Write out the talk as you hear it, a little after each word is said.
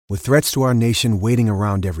With threats to our nation waiting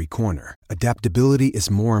around every corner, adaptability is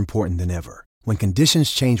more important than ever. When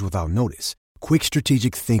conditions change without notice, quick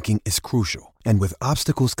strategic thinking is crucial. And with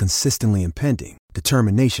obstacles consistently impending,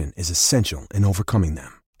 determination is essential in overcoming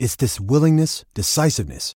them. It's this willingness,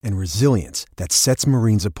 decisiveness, and resilience that sets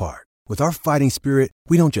Marines apart. With our fighting spirit,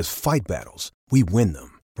 we don't just fight battles, we win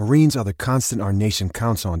them. Marines are the constant our nation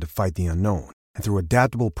counts on to fight the unknown. And through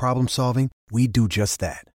adaptable problem solving, we do just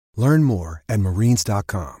that. Learn more at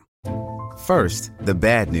marines.com. First, the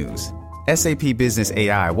bad news. SAP Business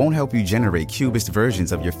AI won't help you generate cubist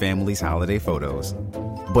versions of your family's holiday photos.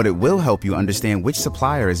 But it will help you understand which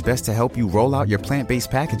supplier is best to help you roll out your plant-based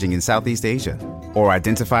packaging in Southeast Asia, or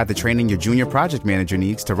identify the training your junior project manager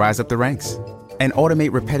needs to rise up the ranks, and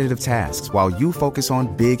automate repetitive tasks while you focus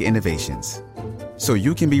on big innovations, so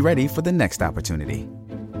you can be ready for the next opportunity.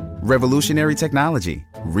 Revolutionary technology,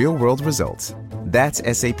 real-world results. That's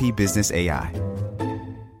SAP Business AI.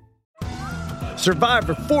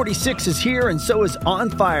 Survivor 46 is here, and so is On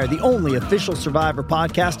Fire, the only official Survivor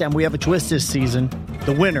podcast, and we have a twist this season.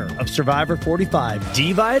 The winner of Survivor 45,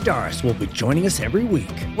 Dee Valladares, will be joining us every week.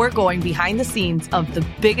 We're going behind the scenes of the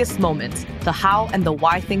biggest moments, the how and the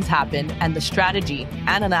why things happen, and the strategy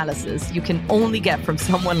and analysis you can only get from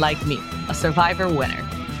someone like me, a Survivor winner.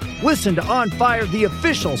 Listen to On Fire, the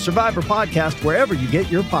official Survivor podcast, wherever you get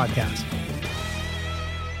your podcast.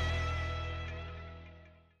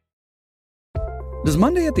 Does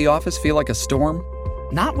Monday at the office feel like a storm?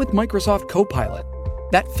 Not with Microsoft Copilot.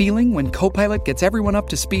 That feeling when Copilot gets everyone up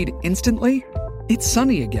to speed instantly? It's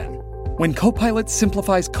sunny again. When Copilot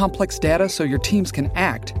simplifies complex data so your teams can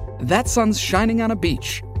act, that sun's shining on a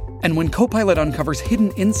beach. And when Copilot uncovers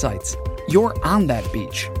hidden insights, you're on that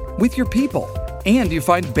beach with your people, and you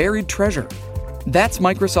find buried treasure. That's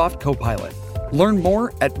Microsoft Copilot. Learn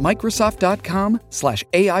more at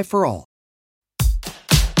Microsoft.com/AI for all.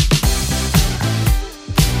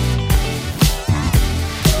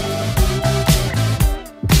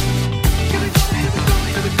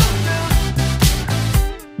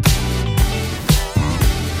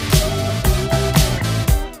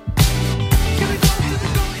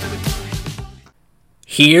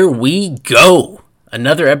 Here we go!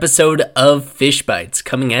 Another episode of Fish Bites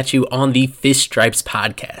coming at you on the Fish Stripes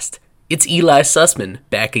podcast. It's Eli Sussman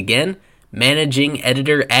back again, managing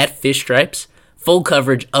editor at Fish Stripes, full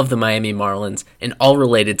coverage of the Miami Marlins and all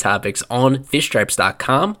related topics on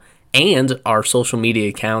fishstripes.com and our social media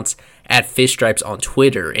accounts at Fish Stripes on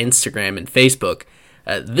Twitter, Instagram, and Facebook.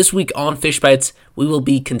 This week on Fish Bites, we will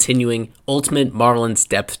be continuing Ultimate Marlins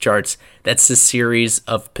Depth Charts. That's the series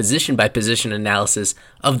of position-by-position analysis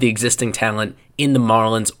of the existing talent in the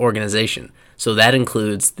Marlins organization. So that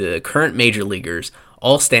includes the current major leaguers,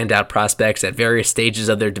 all standout prospects at various stages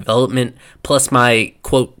of their development, plus my,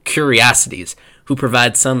 quote, curiosities, who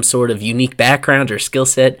provide some sort of unique background or skill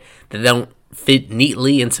set that don't fit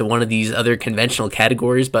neatly into one of these other conventional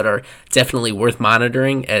categories, but are definitely worth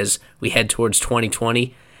monitoring as we head towards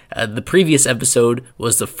 2020. The previous episode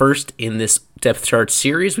was the first in this depth chart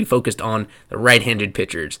series. We focused on the right-handed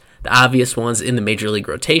pitchers, the obvious ones in the major league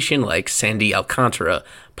rotation like Sandy Alcantara,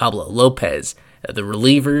 Pablo Lopez, the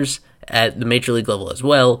relievers at the major league level as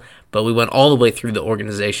well, but we went all the way through the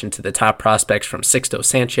organization to the top prospects from Sixto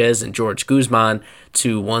Sanchez and George Guzman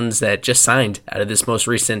to ones that just signed out of this most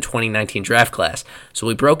recent 2019 draft class. So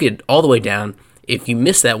we broke it all the way down. If you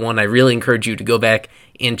missed that one, I really encourage you to go back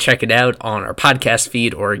and check it out on our podcast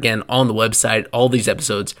feed or again on the website. All these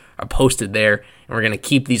episodes are posted there, and we're going to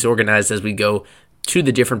keep these organized as we go to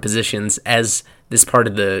the different positions as this part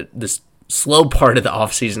of this slow part of the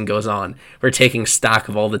offseason goes on. We're taking stock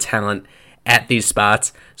of all the talent at these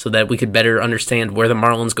spots so that we could better understand where the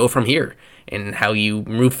Marlins go from here and how you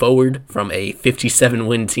move forward from a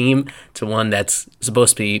 57-win team to one that's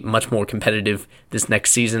supposed to be much more competitive this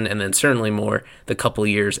next season and then certainly more the couple of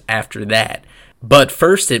years after that. But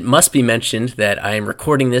first, it must be mentioned that I am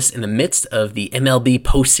recording this in the midst of the MLB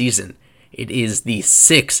postseason. It is the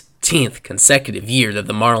 16th consecutive year that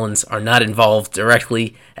the Marlins are not involved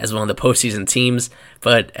directly as one of the postseason teams,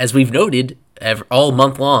 but as we've noted all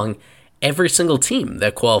month long, every single team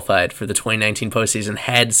that qualified for the 2019 postseason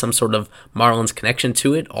had some sort of Marlins connection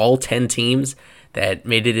to it. All 10 teams that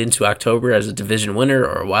made it into October as a division winner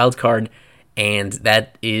or a wild card, and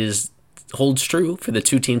that holds true for the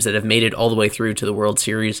two teams that have made it all the way through to the World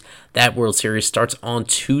Series. That World Series starts on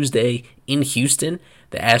Tuesday in Houston.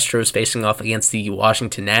 The Astros facing off against the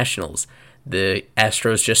Washington Nationals. The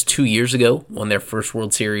Astros just 2 years ago won their first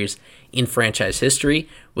World Series in franchise history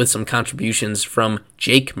with some contributions from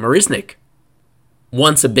Jake Marisnick.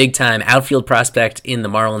 once a big-time outfield prospect in the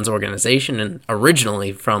Marlins organization and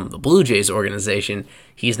originally from the Blue Jays organization,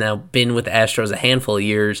 he's now been with the Astros a handful of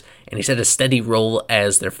years, and he's had a steady role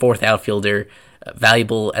as their fourth outfielder,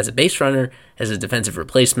 valuable as a base runner, as a defensive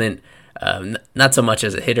replacement, not so much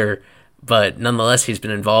as a hitter, but nonetheless, he's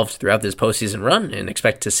been involved throughout this postseason run and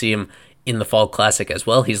expect to see him in the Fall Classic as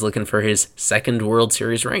well. He's looking for his second World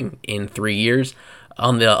Series ring in 3 years.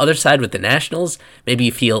 On the other side with the Nationals, maybe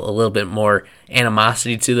you feel a little bit more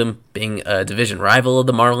animosity to them being a division rival of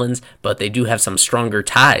the Marlins, but they do have some stronger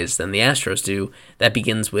ties than the Astros do. That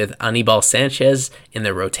begins with Anibal Sanchez in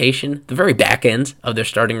their rotation, the very back end of their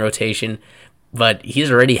starting rotation, but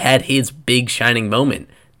he's already had his big shining moment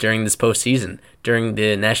during this postseason. During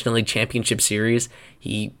the National League Championship Series,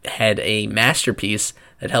 he had a masterpiece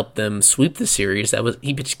that helped them sweep the series.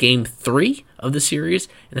 He pitched Game 3 of the series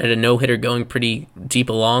and had a no-hitter going pretty deep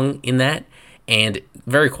along in that. And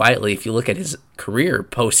very quietly, if you look at his career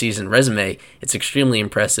postseason resume, it's extremely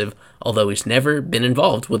impressive, although he's never been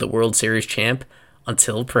involved with a World Series champ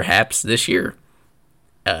until perhaps this year.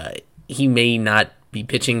 He may not be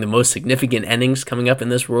pitching the most significant innings coming up in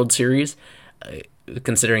this World Series,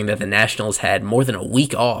 considering that the Nationals had more than a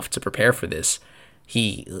week off to prepare for this.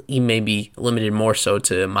 He may be limited more so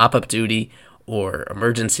to mop-up duty or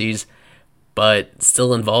emergencies, but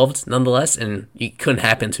still involved nonetheless, and it couldn't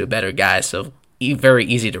happen to a better guy, so very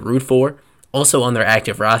easy to root for. Also on their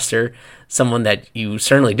active roster, someone that you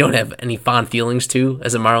certainly don't have any fond feelings to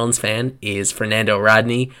as a Marlins fan is Fernando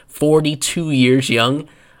Rodney, 42 years young,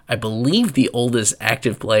 I believe the oldest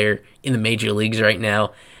active player in the major leagues right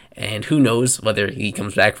now. And who knows whether he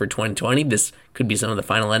comes back for 2020. This could be some of the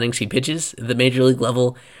final innings he pitches at the major league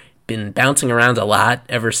level. Been bouncing around a lot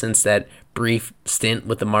ever since that brief stint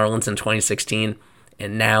with the Marlins in 2016.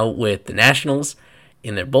 And now with the Nationals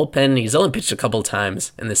in their bullpen. He's only pitched a couple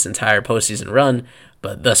times in this entire postseason run,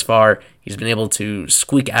 but thus far he's been able to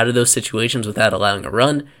squeak out of those situations without allowing a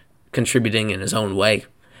run, contributing in his own way.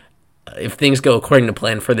 If things go according to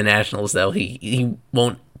plan for the Nationals, though, he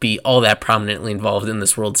won't be all that prominently involved in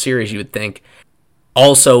this World Series, you would think.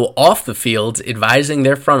 Also off the field, advising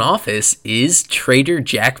their front office is trader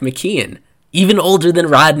Jack McKeon. Even older than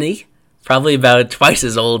Rodney, probably about twice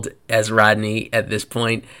as old as Rodney at this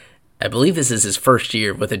point. I believe this is his first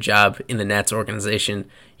year with a job in the Nats organization.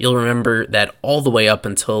 You'll remember that all the way up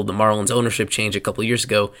until the Marlins ownership change a couple years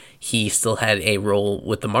ago, he still had a role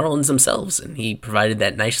with the Marlins themselves, and he provided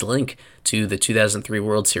that nice link to the 2003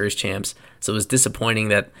 World Series champs. So it was disappointing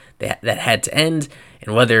that that had to end,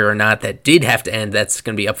 and whether or not that did have to end, that's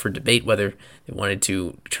going to be up for debate, whether they wanted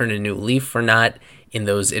to turn a new leaf or not in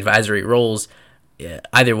those advisory roles.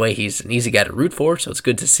 Either way, he's an easy guy to root for, so it's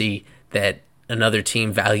good to see that another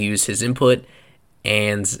team values his input,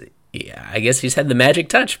 and I guess he's had the magic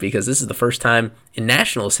touch because this is the first time in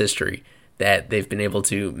Nationals history that they've been able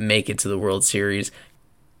to make it to the World Series.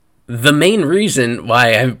 The main reason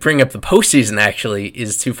why I bring up the postseason, actually,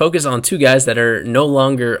 is to focus on two guys that are no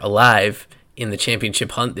longer alive in the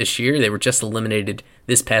championship hunt this year. They were just eliminated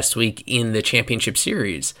this past week in the championship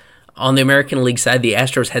series. On the American League side, the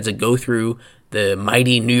Astros had to go through the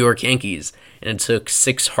mighty New York Yankees, and it took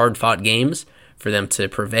 6 hard-fought games for them to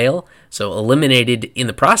prevail. So eliminated in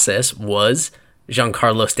the process was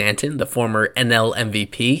Giancarlo Stanton, the former NL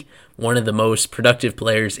MVP, one of the most productive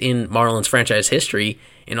players in Marlins franchise history,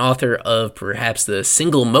 and author of perhaps the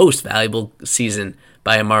single most valuable season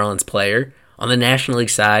by a Marlins player. On the National League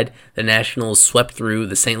side, the Nationals swept through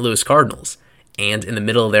the St. Louis Cardinals, and in the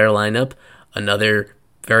middle of their lineup, another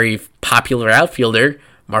very popular outfielder,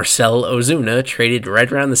 Marcell Ozuna, traded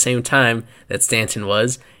right around the same time that Stanton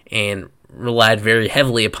was, and relied very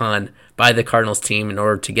heavily upon by the Cardinals team in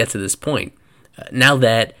order to get to this point. Now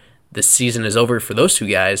that the season is over for those two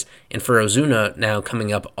guys, and for Ozuna now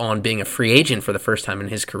coming up on being a free agent for the first time in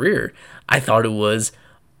his career, I thought it was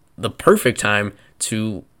the perfect time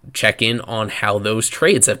to check in on how those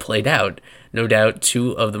trades have played out. No doubt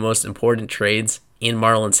 2 of the most important trades in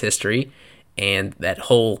Marlins history, and that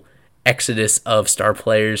whole exodus of star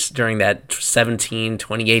players during that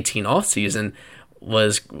 2018 offseason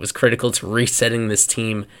was critical to resetting this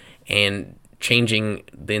team and changing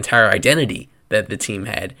the entire identity that the team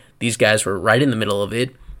had. These guys were right in the middle of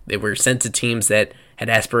it. They were sent to teams that had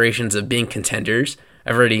aspirations of being contenders.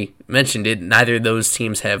 I've already mentioned it. Neither of those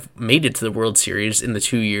teams have made it to the World Series in the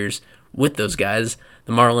 2 years with those guys.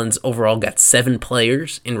 The Marlins overall got 7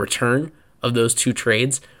 players in return of those 2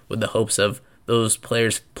 trades, with the hopes of those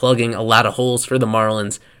players plugging a lot of holes for the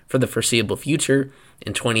Marlins for the foreseeable future.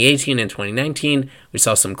 In 2018 and 2019, we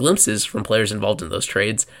saw some glimpses from players involved in those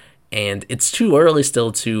trades, and it's too early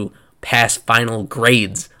still to pass final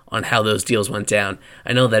grades on how those deals went down.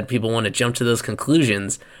 I know that people want to jump to those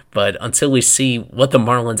conclusions, but until we see what the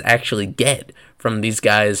Marlins actually get from these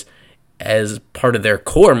guys as part of their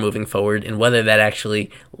core moving forward, and whether that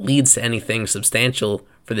actually leads to anything substantial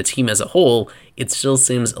for the team as a whole, it still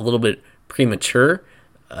seems a little bit premature.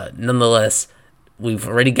 Nonetheless, we've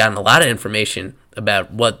already gotten a lot of information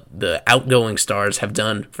about what the outgoing stars have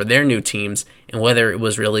done for their new teams and whether it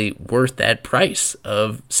was really worth that price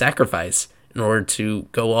of sacrifice in order to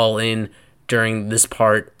go all in during this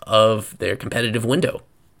part of their competitive window.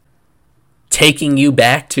 Taking you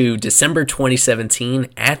back to December 2017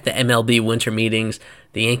 at the MLB winter meetings,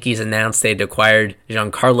 the Yankees announced they had acquired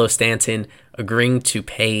Giancarlo Stanton, agreeing to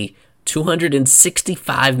pay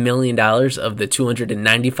 $265 million of the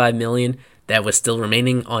 $295 million that was still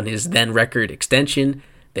remaining on his then record extension.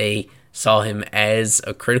 They saw him as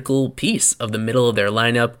a critical piece of the middle of their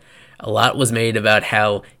lineup. A lot was made about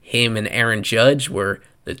how him and Aaron Judge were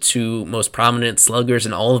the two most prominent sluggers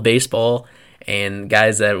in all of baseball, and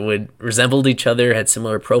guys that would resembled each other, had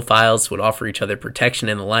similar profiles, would offer each other protection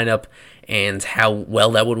in the lineup, and how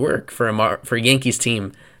well that would work for a Yankees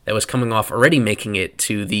team that was coming off already making it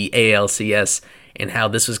to the ALCS, and how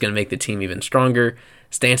this was going to make the team even stronger.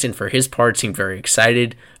 Stanton, for his part, seemed very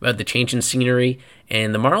excited about the change in scenery,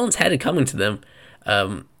 and the Marlins had it coming to them.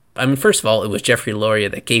 First of all, it was Jeffrey Loria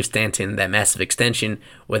that gave Stanton that massive extension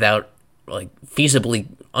without feasibly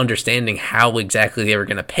understanding how exactly they were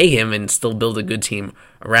going to pay him and still build a good team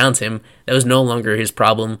around him. That was no longer his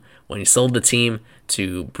problem when he sold the team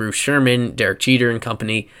to Bruce Sherman, Derek Jeter and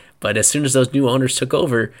company. But as soon as those new owners took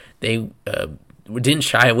over, they didn't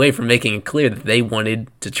shy away from making it clear that they wanted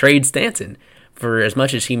to trade Stanton. For as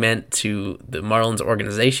much as he meant to the Marlins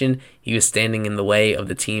organization, he was standing in the way of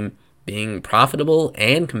the team being profitable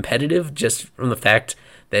and competitive just from the fact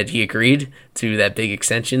that he agreed to that big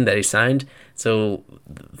extension that he signed. So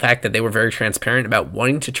the fact that they were very transparent about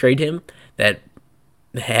wanting to trade him, that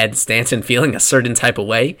had Stanton feeling a certain type of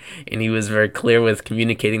way, and he was very clear with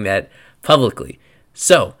communicating that publicly.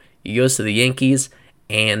 So he goes to the Yankees,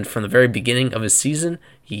 and from the very beginning of his season,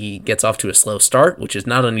 he gets off to a slow start, which is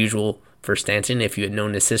not unusual for Stanton. If you had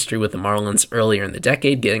known his history with the Marlins earlier in the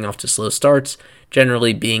decade, getting off to slow starts,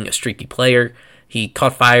 generally being a streaky player. He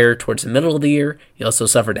caught fire towards the middle of the year. He also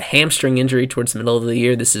suffered a hamstring injury towards the middle of the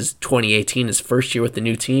year. This is 2018, his first year with the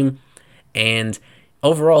new team. And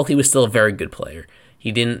overall, he was still a very good player.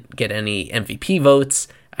 He didn't get any MVP votes.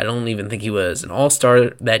 I don't even think he was an all-star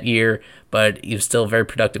that year, but he was still a very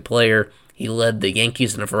productive player. He led the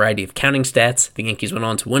Yankees in a variety of counting stats. The Yankees went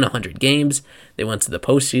on to win 100 games. They went to the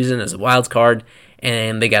postseason as a wild card,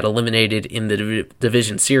 and they got eliminated in the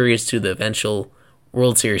division series to the eventual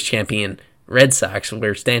World Series champion Red Sox,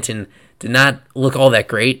 where Stanton did not look all that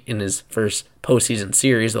great in his first postseason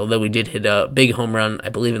series, although he did hit a big home run, I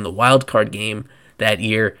believe, in the wild card game that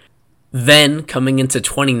year. Then, coming into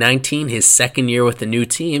 2019, his second year with the new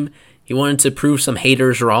team, he wanted to prove some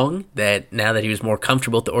haters wrong, that now that he was more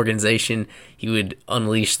comfortable with the organization, he would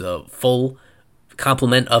unleash the full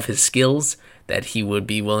complement of his skills, that he would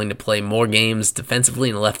be willing to play more games defensively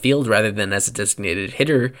in the left field rather than as a designated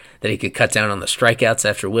hitter, that he could cut down on the strikeouts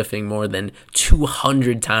after whiffing more than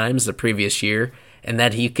 200 times the previous year, and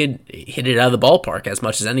that he could hit it out of the ballpark as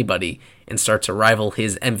much as anybody and start to rival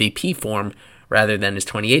his MVP form rather than his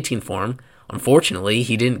 2018 form. Unfortunately,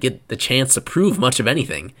 he didn't get the chance to prove much of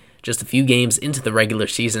anything. Just a few games into the regular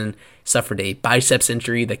season, suffered a biceps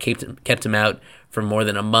injury that kept him out for more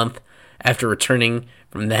than a month. After returning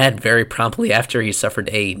from that, very promptly after, he suffered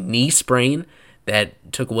a knee sprain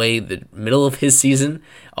that took away the middle of his season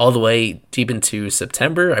all the way deep into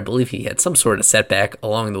September. I believe he had some sort of setback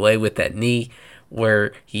along the way with that knee,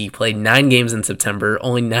 where he played 9 games in September,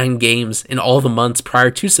 only 9 games in all the months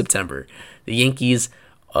prior to September. The Yankees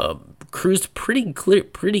cruised pretty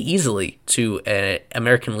easily to an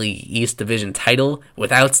American League East Division title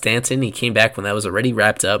without Stanton. He came back when that was already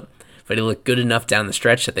wrapped up, but he looked good enough down the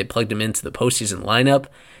stretch that they plugged him into the postseason lineup.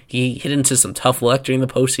 He hit into some tough luck during the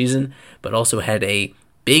postseason, but also had a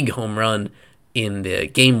big home run in the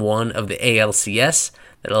Game 1 of the ALCS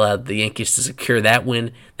that allowed the Yankees to secure that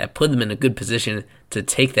win. That put them in a good position to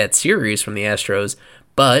take that series from the Astros,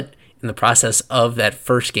 but in the process of that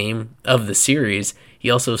first game of the series, he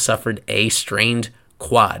also suffered a strained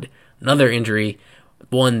quad. Another injury,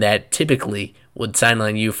 one that typically would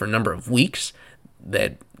sideline you for a number of weeks,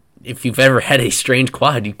 that if you've ever had a strained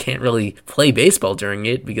quad, you can't really play baseball during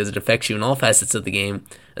it because it affects you in all facets of the game,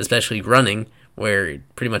 especially running, where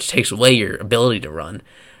it pretty much takes away your ability to run.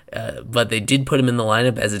 But they did put him in the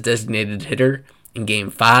lineup as a designated hitter in Game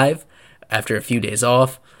 5 after a few days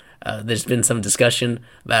off. There's been some discussion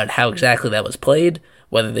about how exactly that was played,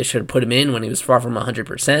 whether they should have put him in when he was far from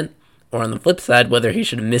 100%, or on the flip side, whether he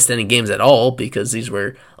should have missed any games at all because these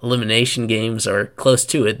were elimination games or close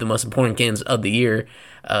to it, the most important games of the year.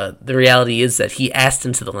 The reality is that he asked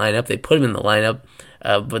into the lineup. They put him in the lineup,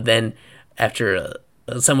 but then after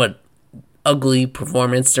a somewhat ugly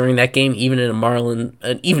performance during that game, even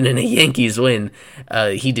in a Yankees win,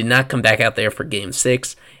 he did not come back out there for Game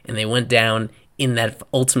 6, and they went down in that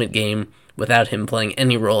ultimate game without him playing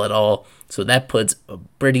any role at all. So that puts a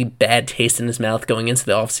pretty bad taste in his mouth going into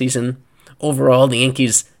the offseason. Overall, the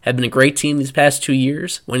Yankees have been a great team these past 2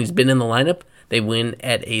 years. When he's been in the lineup, they win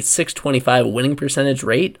at a .625 winning percentage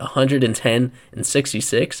rate, 110 and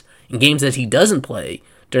 66. In games that he doesn't play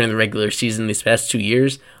during the regular season these past 2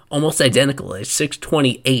 years, almost identical, a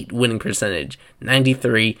 .628 winning percentage,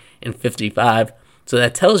 93 and 55. So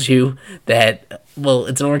that tells you that, well,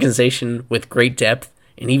 it's an organization with great depth,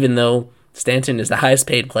 and even though Stanton is the highest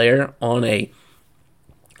paid player on a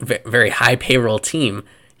very high payroll team,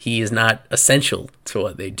 he is not essential to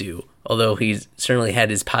what they do. Although he's certainly had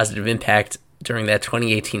his positive impact during that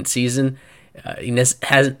 2018 season, he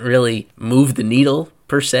hasn't really moved the needle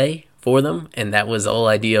per se for them, and that was the whole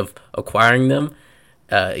idea of acquiring them.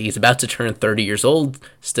 He's about to turn 30 years old,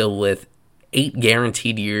 still with 8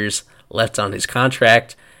 guaranteed years left on his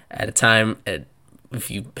contract at a time, if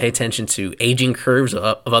you pay attention to aging curves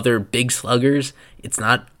of other big sluggers, it's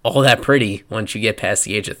not all that pretty once you get past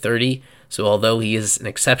the age of 30. So although he is an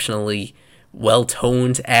exceptionally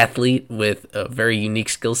well-toned athlete with a very unique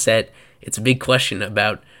skill set, it's a big question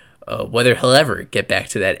about whether he'll ever get back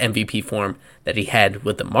to that MVP form that he had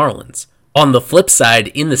with the Marlins. On the flip side,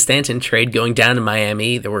 in the Stanton trade going down to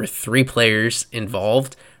Miami, there were 3 players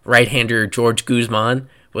involved. Right-hander George Guzman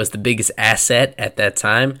was the biggest asset at that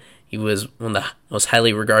time. He was one of the most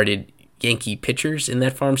highly regarded Yankee pitchers in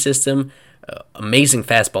that farm system. Amazing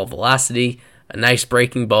fastball velocity, a nice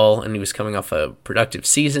breaking ball, and he was coming off a productive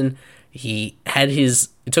season. He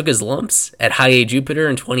took his lumps at High A Jupiter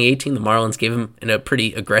in 2018. The Marlins gave him a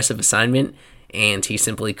pretty aggressive assignment, and he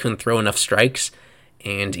simply couldn't throw enough strikes.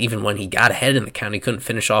 And even when he got ahead in the count, he couldn't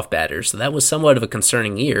finish off batters. So that was somewhat of a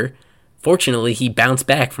concerning year. Fortunately, he bounced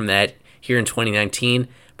back from that here in 2019,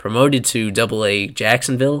 promoted to Double-A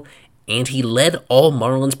Jacksonville, and he led all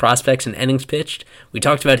Marlins prospects in innings pitched. We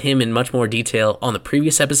talked about him in much more detail on the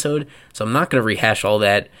previous episode, so I'm not going to rehash all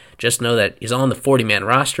that. Just know that he's on the 40-man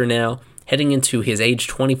roster now. Heading into his age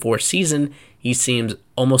 24 season, he seems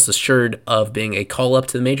almost assured of being a call-up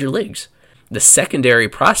to the major leagues. The secondary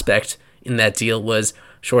prospect in that deal was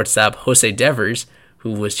shortstop Jose Devers,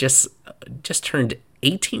 who was just turned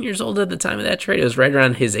 18 years old at the time of that trade. It was right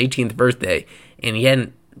around his 18th birthday, and he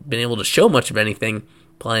hadn't been able to show much of anything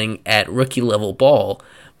playing at rookie-level ball,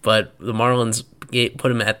 but the Marlins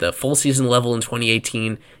put him at the full season level in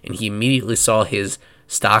 2018, and he immediately saw his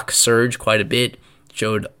stock surge quite a bit,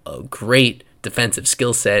 showed a great defensive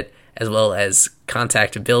skill set as well as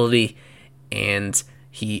contact ability, and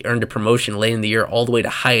he earned a promotion late in the year all the way to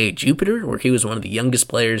High A Jupiter, where he was one of the youngest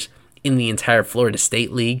players in the entire Florida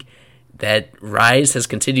State League. That rise has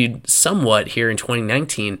continued somewhat here in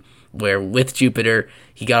 2019, where with Jupiter,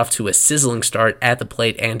 he got off to a sizzling start at the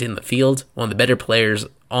plate and in the field, one of the better players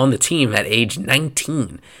on the team at age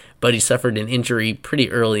 19, but he suffered an injury pretty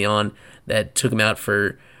early on that took him out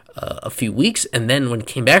for a few weeks, and then when he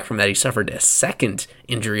came back from that, he suffered a second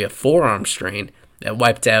injury, a forearm strain, that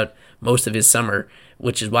wiped out most of his summer,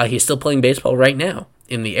 which is why he's still playing baseball right now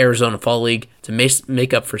in the Arizona Fall League to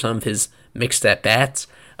make up for some of his mixed at-bats.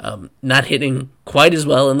 Not hitting quite as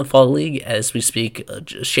well in the Fall League as we speak,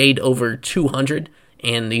 a shade over 200,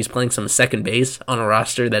 and he's playing some second base on a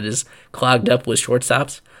roster that is clogged up with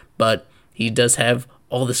shortstops, but he does have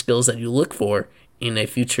all the skills that you look for in a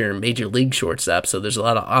future major league shortstop, so there's a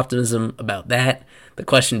lot of optimism about that. The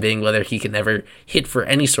question being whether he can ever hit for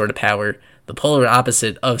any sort of power. The polar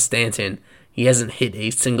opposite of Stanton, he hasn't hit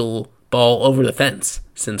a single ball over the fence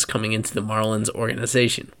since coming into the Marlins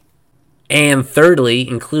organization. And thirdly,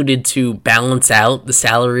 included to balance out the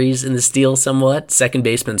salaries in this deal somewhat, second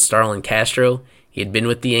baseman Starlin Castro. He had been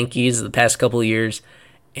with the Yankees the past couple of years,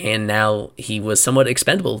 and now he was somewhat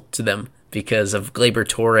expendable to them because of Gleyber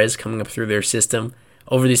Torres coming up through their system.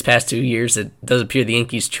 Over these past 2 years, it does appear the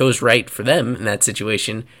Yankees chose right for them in that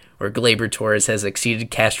situation, where Gleyber Torres has exceeded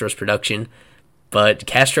Castro's production, but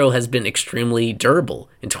Castro has been extremely durable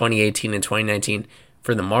in 2018 and 2019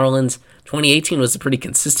 for the Marlins. 2018 was a pretty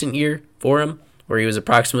consistent year for him, where he was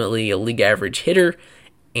approximately a league average hitter,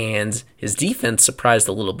 and his defense surprised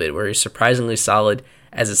a little bit, where he's surprisingly solid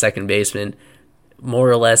as a second baseman, more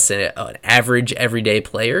or less an average everyday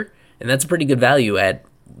player, and that's a pretty good value. At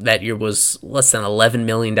that year was less than $11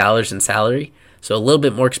 million in salary, so a little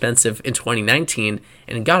bit more expensive in 2019,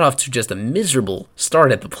 and it got off to just a miserable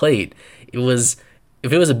start at the plate. If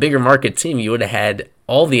it was a bigger market team, you would have had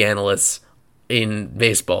all the analysts in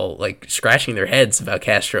baseball like scratching their heads about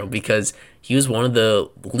Castro, because he was one of the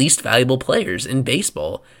least valuable players in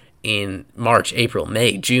baseball in March, April,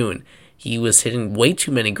 May, June. He was hitting way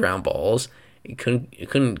too many ground balls. He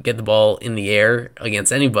couldn't get the ball in the air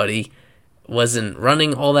against anybody. Wasn't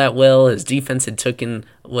running all that well. His defense had taken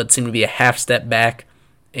what seemed to be a half step back,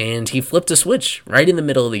 and he flipped a switch right in the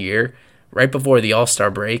middle of the year, right before the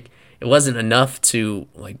All-Star break. It wasn't enough to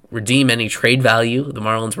redeem any trade value. The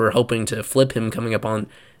Marlins were hoping to flip him coming up on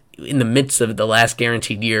in the midst of the last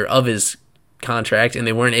guaranteed year of his contract, and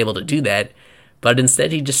they weren't able to do that. But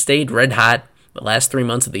instead, he just stayed red hot the last 3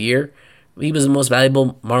 months of the year. He was the most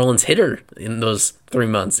valuable Marlins hitter in those 3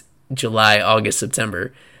 months, July, August,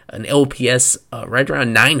 September. An OPS right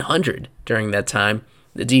around 900 during that time.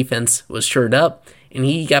 The defense was shored up, and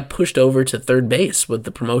he got pushed over to third base with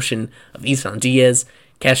the promotion of Isan Diaz.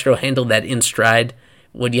 Castro handled that in stride.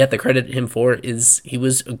 What you have to credit him for is he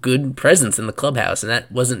was a good presence in the clubhouse, and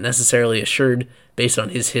that wasn't necessarily assured based on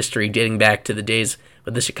his history dating back to the days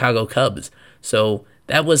with the Chicago Cubs. So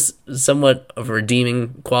that was somewhat of a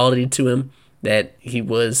redeeming quality to him, that he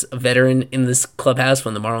was a veteran in this clubhouse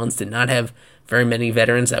when the Marlins did not have very many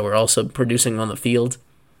veterans that were also producing on the field.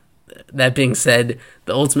 That being said,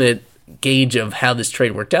 the ultimate gauge of how this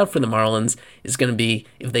trade worked out for the Marlins is going to be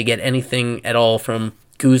if they get anything at all from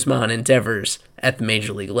Guzman and Devers at the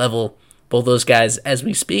major league level. Both those guys, as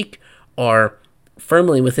we speak, are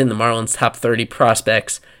firmly within the Marlins' top 30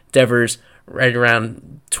 prospects. Devers right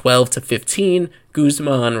around 12 to 15,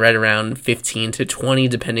 Guzman right around 15 to 20,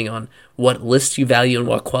 depending on what list you value and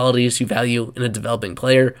what qualities you value in a developing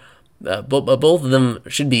player. But both of them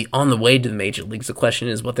should be on the way to the major leagues. The question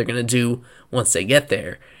is what they're going to do once they get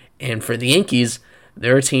there. And for the Yankees,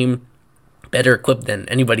 they're a team better equipped than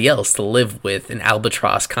anybody else to live with an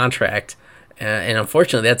albatross contract. And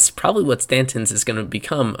unfortunately, that's probably what Stanton's is going to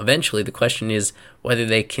become eventually. The question is whether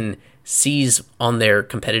they can seize on their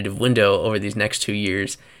competitive window over these next 2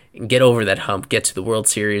 years and get over that hump, get to the World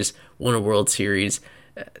Series, win a World Series.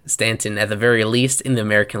 Stanton, at the very least, in the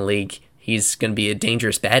American League, he's going to be a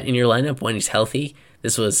dangerous bat in your lineup when he's healthy.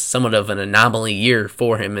 This was somewhat of an anomaly year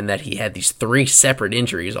for him in that he had these 3 separate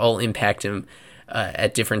injuries all impact him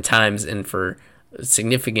at different times and for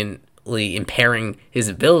significantly impairing his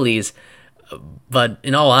abilities. But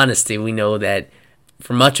in all honesty, we know that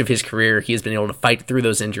for much of his career, he has been able to fight through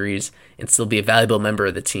those injuries and still be a valuable member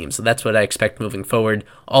of the team. So that's what I expect moving forward.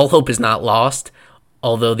 All hope is not lost,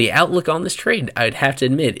 although the outlook on this trade, I'd have to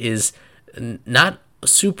admit, is not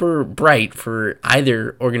super bright for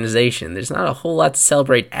either organization. There's not a whole lot to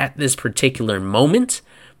celebrate at this particular moment,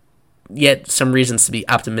 yet some reasons to be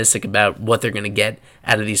optimistic about what they're going to get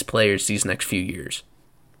out of these players these next few years.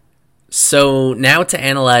 So now to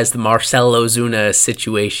analyze the Marcell Ozuna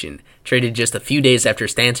situation. Traded just a few days after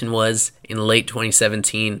Stanton was in late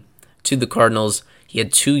 2017 to the Cardinals. He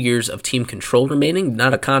had 2 years of team control remaining,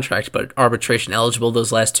 not a contract, but arbitration eligible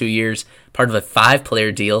those last 2 years, part of a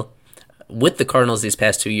 5-player deal with the Cardinals these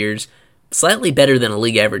past 2 years. Slightly better than a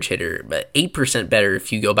league average hitter, but 8% better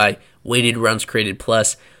if you go by weighted runs created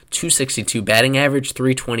plus, 262 batting average,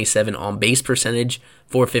 327 on base percentage,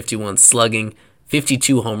 451 slugging,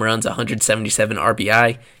 52 home runs, 177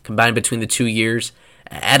 RBI combined between the 2 years.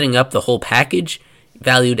 Adding up the whole package,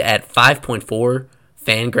 valued at 5.4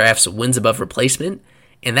 Fangraphs wins above replacement,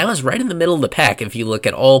 and that was right in the middle of the pack if you look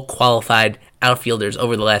at all qualified outfielders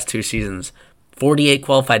over the last 2 seasons. 48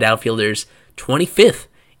 qualified outfielders, 25th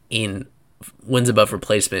in wins above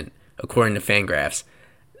replacement, according to Fangraphs.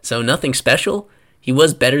 So nothing special. He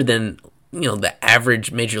was better than the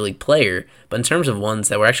average major league player, but in terms of ones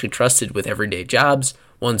that were actually trusted with everyday jobs,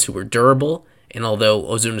 ones who were durable, and although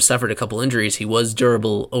Ozuna suffered a couple injuries, he was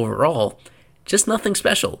durable overall, just nothing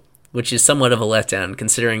special, which is somewhat of a letdown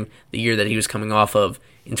considering the year that he was coming off of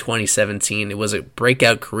in 2017. It was a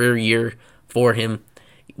breakout career year for him.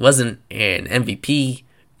 He wasn't an MVP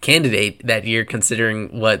candidate that year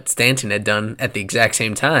considering what Stanton had done at the exact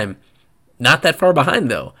same time. Not that far behind,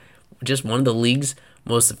 though. Just one of the league's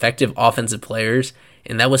most effective offensive players,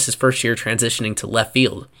 and that was his first year transitioning to left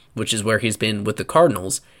field, which is where he's been with the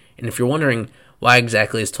Cardinals. And if you're wondering why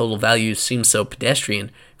exactly his total value seems so pedestrian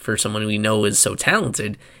for someone we know is so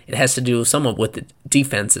talented, it has to do somewhat with the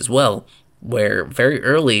defense as well, where very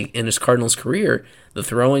early in his Cardinals career, the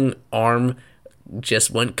throwing arm just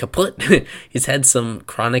went kaput. He's had some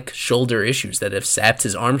chronic shoulder issues that have sapped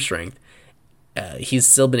his arm strength. He's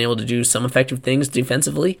still been able to do some effective things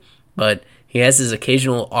defensively, but He has his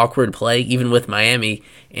occasional awkward play, even with Miami,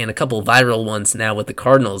 and a couple viral ones now with the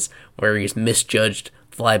Cardinals, where he's misjudged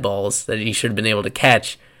fly balls that he should have been able to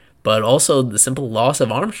catch, but also the simple loss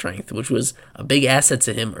of arm strength, which was a big asset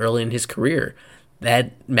to him early in his career.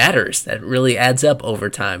 That matters. That really adds up over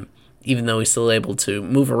time, even though he's still able to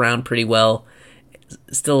move around pretty well,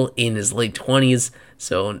 still in his late 20s,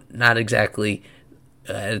 so not exactly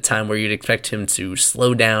at a time where you'd expect him to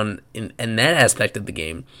slow down in that aspect of the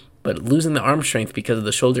game. But losing the arm strength because of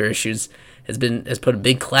the shoulder issues has put a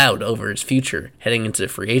big cloud over his future heading into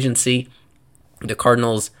free agency. The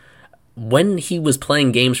Cardinals, when he was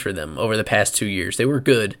playing games for them over the past 2 years, they were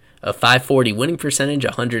good. A .540 winning percentage,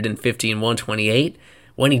 150 and 128.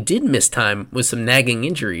 When he did miss time with some nagging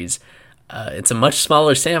injuries, it's a much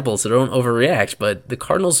smaller sample, so don't overreact. But the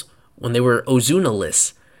Cardinals, when they were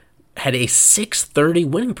Ozuna-less, had a .630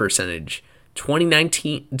 winning percentage. 29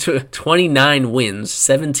 wins,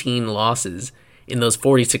 17 losses in those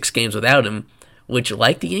 46 games without him, which,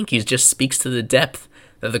 like the Yankees, just speaks to the depth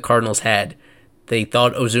that the Cardinals had. They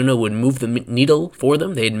thought Ozuna would move the needle for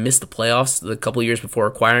them. They had missed the playoffs a couple years before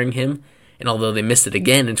acquiring him, and although they missed it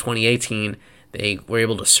again in 2018, they were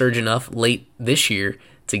able to surge enough late this year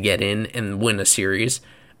to get in and win a series.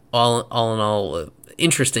 All in all,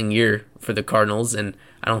 interesting year for the Cardinals, and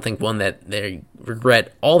I don't think one that they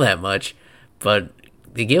regret all that much. But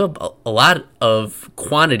they gave up a lot of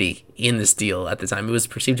quantity in this deal at the time. It was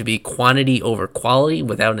perceived to be quantity over quality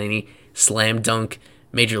without any slam dunk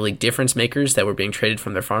major league difference makers that were being traded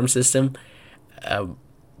from their farm system.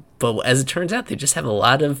 But as it turns out, they just have a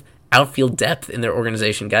lot of outfield depth in their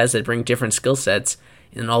organization, guys that bring different skill sets.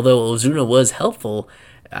 And although Ozuna was helpful,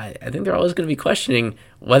 I think they're always going to be questioning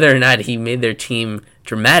whether or not he made their team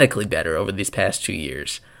dramatically better over these past 2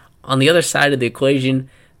 years. On the other side of the equation,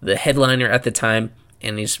 the headliner at the time,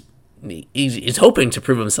 and he's hoping to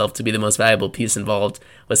prove himself to be the most valuable piece involved,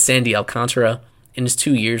 was Sandy Alcantara. In his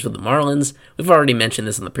 2 years with the Marlins, we've already mentioned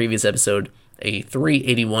this in the previous episode, a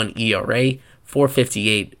 .381 ERA,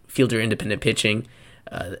 .458 fielder independent pitching,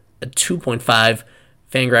 a 2.5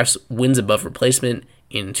 Fangraphs wins above replacement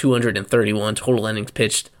in 231 total innings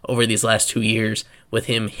pitched over these last 2 years, with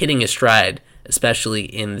him hitting his stride, especially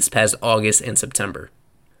in this past August and September.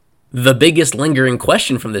 The biggest lingering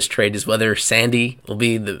question from this trade is whether Sandy will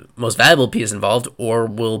be the most valuable piece involved or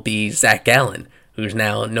will be Zach Gallen, who's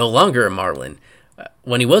now no longer a Marlin.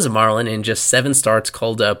 When he was a Marlin, in just 7 starts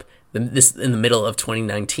called up in the middle of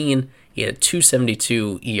 2019, he had a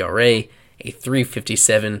 .272 ERA, a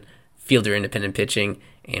 .357 fielder independent pitching,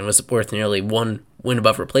 and was worth nearly 1 win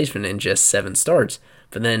above replacement in just 7 starts.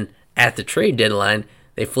 But then at the trade deadline,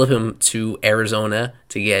 they flip him to Arizona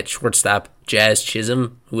to get shortstop Jazz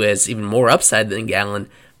Chisholm, who has even more upside than Gallen,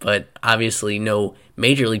 but obviously no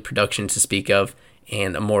major league production to speak of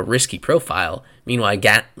and a more risky profile.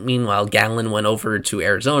 Meanwhile, Gallen went over to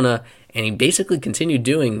Arizona, and he basically continued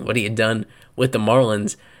doing what he had done with the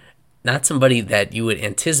Marlins. Not somebody that you would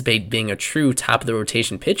anticipate being a true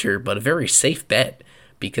top-of-the-rotation pitcher, but a very safe bet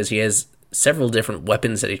because he has several different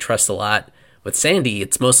weapons that he trusts a lot. With Sandy,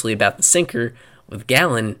 it's mostly about the sinker. With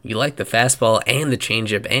Gallen, you like the fastball and the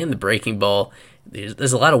changeup and the breaking ball.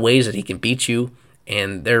 There's a lot of ways that he can beat you,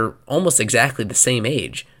 and they're almost exactly the same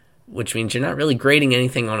age, which means you're not really grading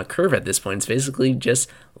anything on a curve at this point. It's basically just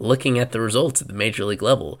looking at the results at the major league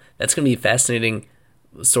level. That's going to be a fascinating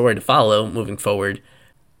story to follow moving forward.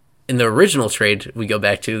 In the original trade we go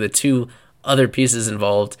back to, the 2 other pieces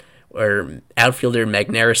involved were outfielder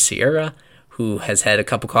Magneuris Sierra, who has had a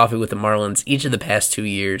cup of coffee with the Marlins each of the past 2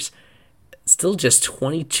 years. Still just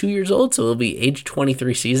 22 years old, so it'll be age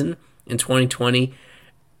 23 season in 2020.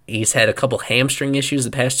 He's had a couple hamstring issues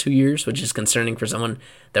the past 2 years, which is concerning for someone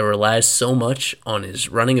that relies so much on his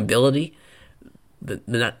running ability.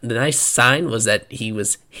 The nice sign was that he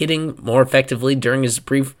was hitting more effectively during his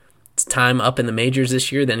brief time up in the majors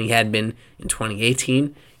this year than he had been in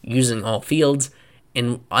 2018, using all fields.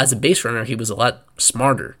 And as a base runner, he was a lot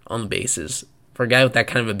smarter on the bases. For a guy with that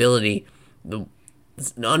kind of ability,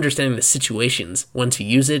 understanding the situations when to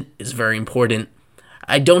use it is very important.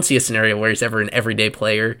 I don't see a scenario where he's ever an everyday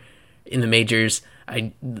player in the majors.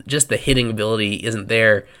 Just the hitting ability isn't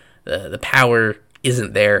there. The power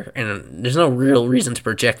isn't there. And there's no real reason to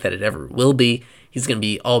project that it ever will be. He's going to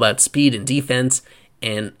be all about speed and defense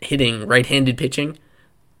and hitting right-handed pitching.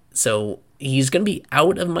 So he's going to be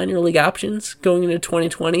out of minor league options going into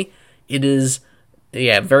 2020. It is,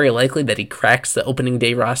 very likely that he cracks the opening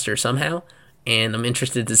day roster somehow. And I'm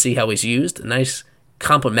interested to see how he's used. A nice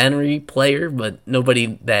complementary player, but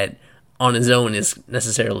nobody that on his own is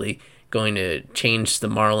necessarily going to change the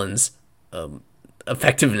Marlins'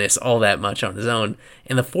 effectiveness all that much on his own.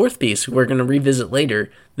 And the fourth piece we're going to revisit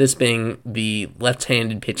later, this being the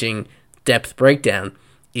left-handed pitching depth breakdown,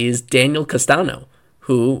 is Daniel Castano,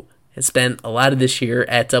 who has spent a lot of this year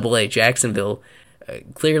at AA Jacksonville.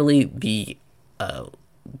 Clearly the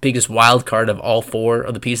biggest wild card of all four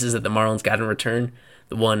of the pieces that the Marlins got in return,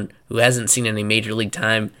 the one who hasn't seen any major league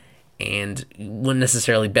time and wouldn't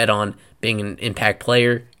necessarily bet on being an impact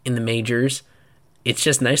player in the majors. It's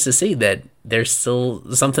just nice to see that there's still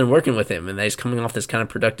something working with him and that he's coming off this kind of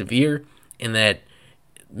productive year and that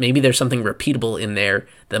maybe there's something repeatable in there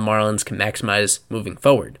that Marlins can maximize moving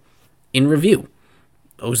forward. In review,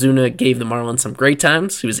 Ozuna gave the Marlins some great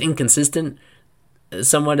times. He was inconsistent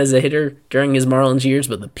somewhat as a hitter during his Marlins years,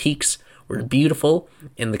 but the peaks were beautiful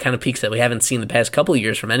and the kind of peaks that we haven't seen the past couple of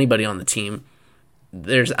years from anybody on the team.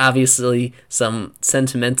 There's obviously some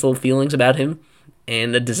sentimental feelings about him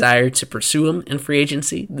and a desire to pursue him in free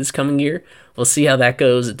agency this coming year. We'll see how that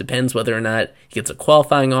goes. It depends whether or not he gets a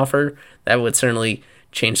qualifying offer. That would certainly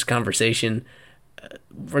change the conversation.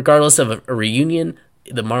 Regardless of a reunion,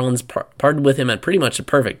 the Marlins parted with him at pretty much the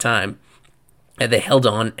perfect time. Had they held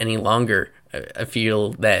on any longer, I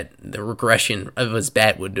feel that the regression of his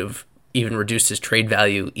bat would have even reduced his trade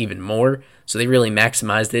value even more. So they really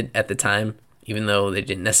maximized it at the time, even though they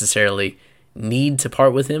didn't necessarily need to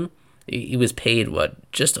part with him. He was paid,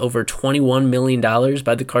 just over $21 million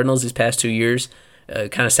by the Cardinals these past 2 years,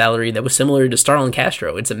 kind of salary that was similar to Starlin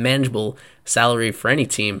Castro. It's a manageable salary for any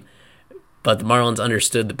team, but the Marlins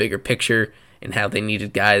understood the bigger picture and how they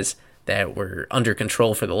needed guys that were under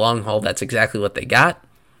control for the long haul. That's exactly what they got.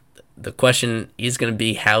 The question is going to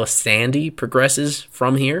be how Sandy progresses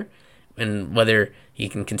from here and whether he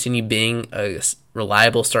can continue being a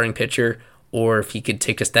reliable starting pitcher or if he could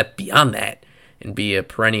take a step beyond that and be a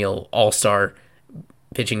perennial all-star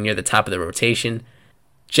pitching near the top of the rotation.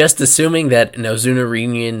 Just assuming that an Ozuna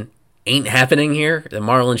reunion ain't happening here, the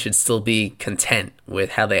Marlins should still be content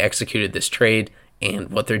with how they executed this trade and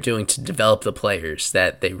what they're doing to develop the players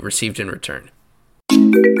that they received in return.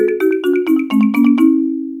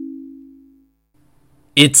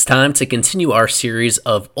 It's time to continue our series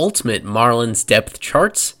of Ultimate Marlins depth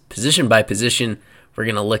charts, position by position. We're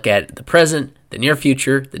going to look at the present, the near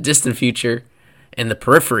future, the distant future, and the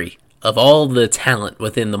periphery of all the talent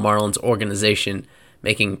within the Marlins organization,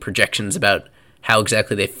 making projections about how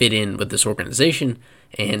exactly they fit in with this organization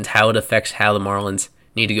and how it affects how the Marlins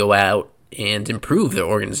need to go out and improve their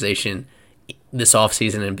organization this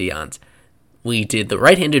offseason and beyond. We did the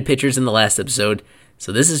right-handed pitchers in the last episode,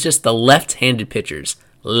 so this is just the left-handed pitchers.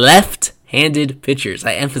 Left-handed pitchers.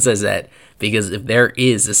 I emphasize that because if there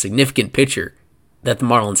is a significant pitcher that the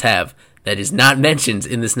Marlins have that is not mentioned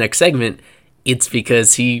in this next segment, it's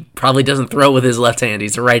because he probably doesn't throw with his left hand.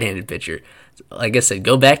 He's a right-handed pitcher. Like I said,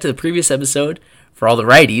 go back to the previous episode for all the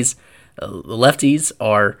righties. The lefties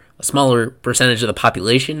are a smaller percentage of the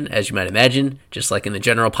population, as you might imagine, just like in the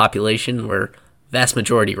general population, we're vast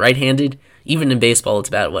majority right-handed. Even in baseball, it's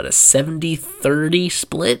about, a 70-30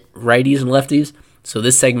 split, righties and lefties. So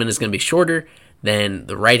this segment is going to be shorter than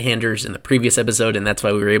the right-handers in the previous episode, and that's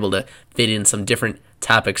why we were able to fit in some different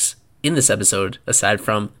topics in this episode, aside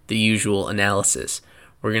from the usual analysis.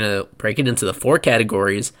 We're going to break it into the 4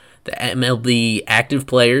 categories: the MLB active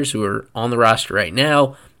players who are on the roster right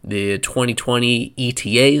now, the 2020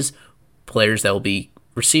 ETAs, players that will be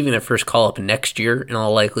receiving their first call-up next year in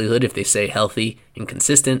all likelihood if they stay healthy and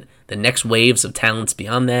consistent, the next waves of talents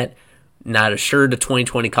beyond that, not assured a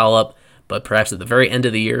 2020 call-up, but perhaps at the very end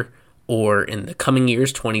of the year or in the coming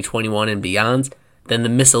years, 2021 and beyond, then the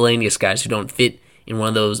miscellaneous guys who don't fit in one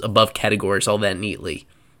of those above categories all that neatly.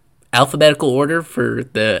 Alphabetical order for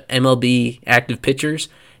the MLB active pitchers,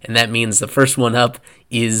 and that means the first one up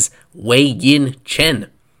is Wei-Yin Chen,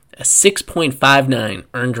 a 6.59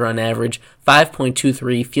 earned run average,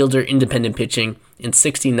 5.23 fielder independent pitching, and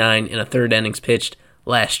 69 in a third innings pitched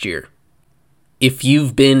last year. If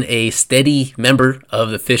you've been a steady member of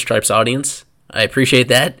the Fish Stripes audience, I appreciate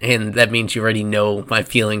that, and that means you already know my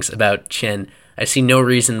feelings about Chen. I see no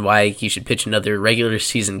reason why he should pitch another regular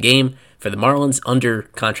season game for the Marlins under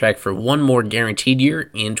contract for one more guaranteed year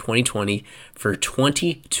in 2020 for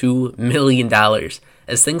 $22 million.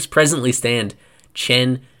 As things presently stand,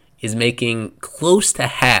 Chen is making close to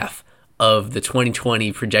half of the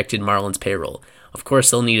 2020 projected Marlins payroll. Of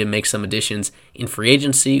course, they'll need to make some additions in free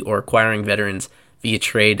agency or acquiring veterans via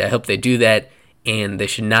trade. I hope they do that, and they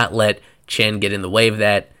should not let Chen get in the way of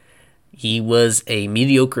that. He was a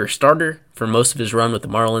mediocre starter for most of his run with the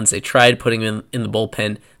Marlins. They tried putting him in the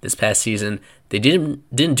bullpen this past season. They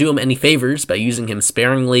didn't do him any favors by using him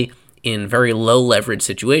sparingly in very low leverage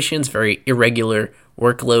situations, very irregular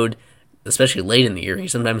workload, especially late in the year. He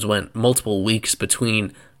sometimes went multiple weeks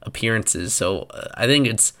between appearances. So I think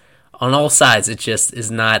it's on all sides, it just is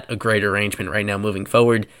not a great arrangement right now moving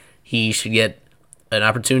forward. He should get an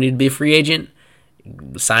opportunity to be a free agent,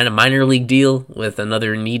 sign a minor league deal with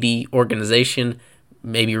another needy organization,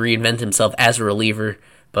 maybe reinvent himself as a reliever.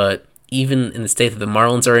 But even in the state that the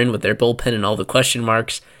Marlins are in with their bullpen and all the question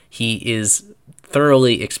marks, he is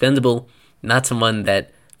thoroughly expendable, not someone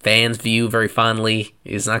that fans view very fondly.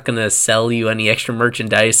 He's not going to sell you any extra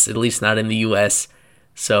merchandise, at least not in the U.S.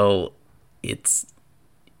 So it's,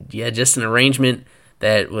 just an arrangement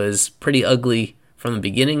that was pretty ugly from the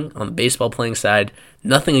beginning on the baseball playing side.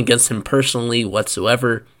 Nothing against him personally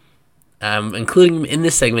whatsoever. I'm including him in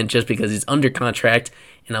this segment just because he's under contract,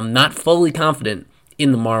 and I'm not fully confident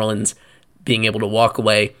in the Marlins being able to walk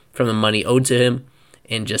away from the money owed to him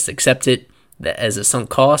and just accept it as a sunk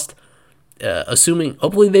cost.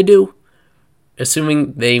 Hopefully they do.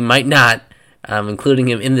 Assuming they might not, including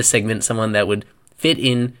him in this segment, someone that would fit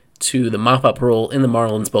in to the mop-up role in the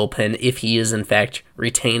Marlins bullpen if he is in fact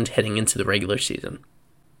retained heading into the regular season.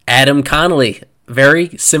 Adam Connolly,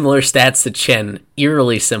 very similar stats to Chen,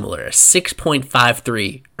 eerily similar. A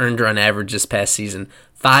 6.53 earned run average this past season,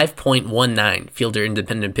 5.19 fielder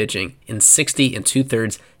independent pitching in 60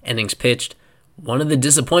 2/3 innings pitched. One of the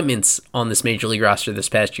disappointments on this major league roster this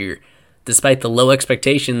past year. Despite the low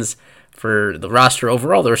expectations for the roster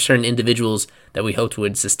overall, there were certain individuals that we hoped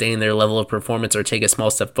would sustain their level of performance or take a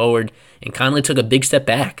small step forward, and Connolly took a big step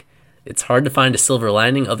back. It's hard to find a silver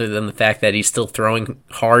lining other than the fact that he's still throwing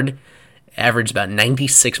hard, averaged about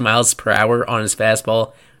 96 miles per hour on his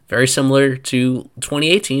fastball, very similar to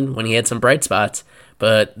 2018 when he had some bright spots.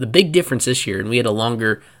 But the big difference this year, and we had a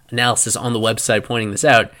longer analysis on the website pointing this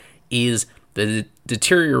out, is the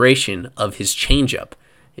deterioration of his changeup.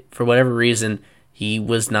 For whatever reason, he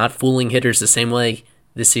was not fooling hitters the same way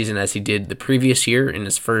this season as he did the previous year in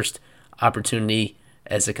his first opportunity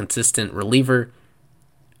as a consistent reliever.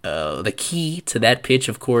 The key to that pitch,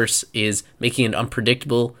 of course, is making it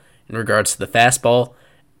unpredictable in regards to the fastball,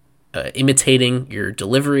 imitating your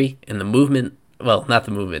delivery and the movement. Well, not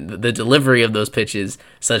the movement, the delivery of those pitches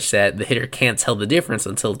such that the hitter can't tell the difference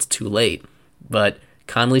until it's too late. But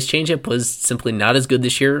Connolly's changeup was simply not as good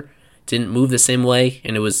this year, didn't move the same way,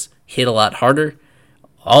 and it was hit a lot harder.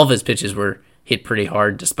 All of his pitches were hit pretty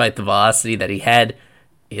hard despite the velocity that he had.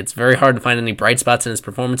 It's very hard to find any bright spots in his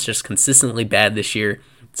performance, just consistently bad this year.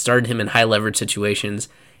 It started him in high leverage situations,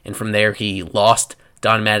 and from there he lost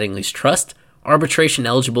Don Mattingly's trust. Arbitration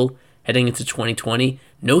eligible heading into 2020.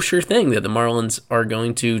 No sure thing that the Marlins are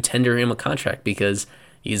going to tender him a contract because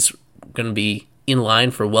he's going to be in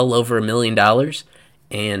line for well over $1 million.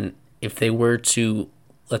 And if they were to,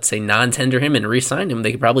 let's say, non-tender him and re-sign him,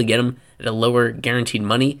 they could probably get him at a lower guaranteed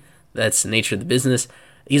money. That's the nature of the business.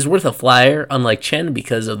 He's worth a flyer, unlike Chen,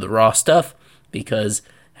 because of the raw stuff, because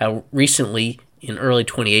how recently, in early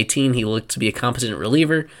 2018, he looked to be a competent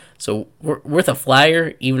reliever. So worth a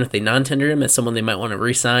flyer, even if they non-tender him as someone they might want to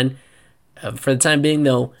re-sign. For the time being,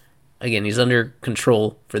 though, again, he's under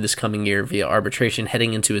control for this coming year via arbitration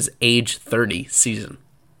heading into his age 30 season.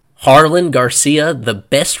 Harlan Garcia, the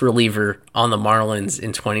best reliever on the Marlins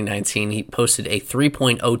in 2019. He posted a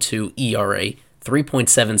 3.02 ERA,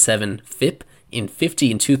 3.77 FIP in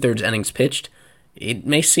 50 2/3 innings pitched. It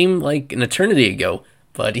may seem like an eternity ago,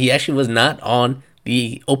 but he actually was not on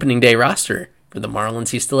the opening day roster for the Marlins.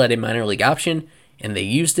 He still had a minor league option, and they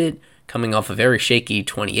used it, coming off a very shaky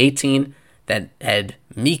 2018 that had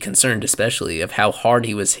me concerned especially of how hard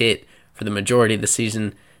he was hit for the majority of the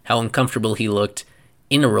season, how uncomfortable he looked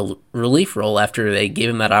in a relief role after they gave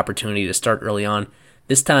him that opportunity to start early on.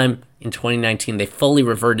 This time in 2019, they fully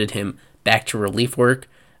reverted him back to relief work,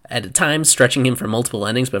 at times stretching him for multiple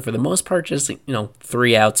innings, but for the most part, just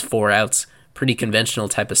 3 outs, 4 outs, pretty conventional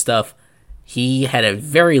type of stuff. He had a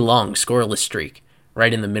very long scoreless streak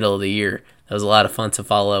right in the middle of the year. That was a lot of fun to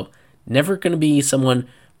follow. Never going to be someone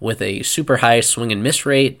with a super high swing and miss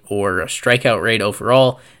rate or a strikeout rate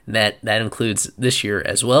overall. That includes this year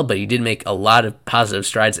as well, but he did make a lot of positive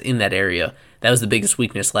strides in that area. That was the biggest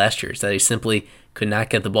weakness last year, is that he simply could not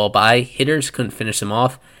get the ball by hitters, couldn't finish him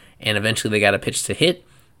off, and eventually they got a pitch to hit.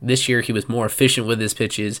 This year he was more efficient with his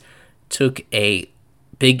pitches, took a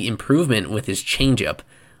big improvement with his changeup.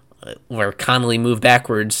 Where Connolly moved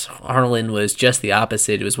backwards, Harlan was just the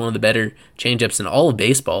opposite. It was one of the better changeups in all of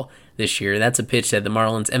baseball this year. That's a pitch that the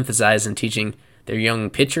Marlins emphasize in teaching their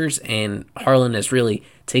young pitchers, and Harlan has really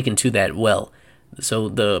taken to that well. So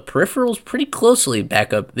the peripherals pretty closely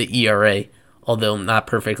back up the ERA, although not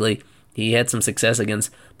perfectly. He had some success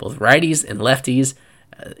against both righties and lefties,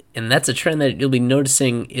 and that's a trend that you'll be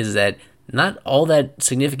noticing, is that not all that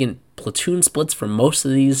significant platoon splits from most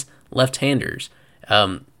of these left-handers.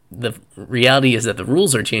 The reality is that the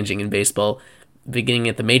rules are changing in baseball, beginning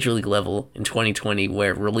at the major league level in 2020,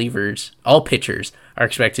 where relievers, all pitchers, are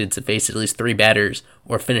expected to face at least 3 batters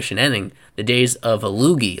or finish an inning. The days of a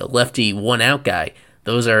loogie, a lefty one-out guy,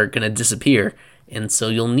 those are going to disappear, and so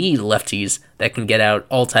you'll need lefties that can get out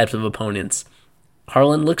all types of opponents.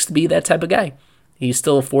 Harlan looks to be that type of guy. He's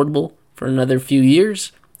still affordable for another few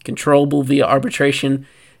years, controllable via arbitration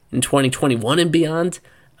in 2021 and beyond.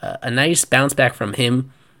 A nice bounce back from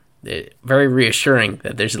him. Very reassuring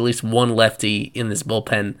that there's at least one lefty in this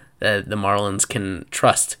bullpen that the Marlins can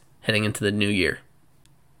trust heading into the new year.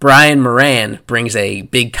 Brian Moran brings a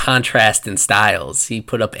big contrast in styles. He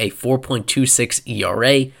put up a 4.26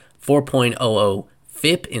 ERA, 4.00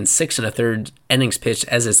 FIP in 6 1/3 innings pitched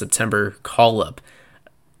as a September call-up.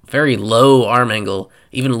 Very low arm angle,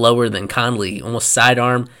 even lower than Conley, almost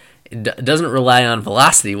sidearm. It doesn't rely on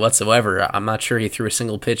velocity whatsoever. I'm not sure he threw a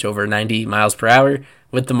single pitch over 90 miles per hour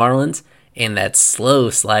with the Marlins, and that slow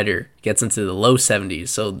slider gets into the low 70s.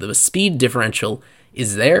 So the speed differential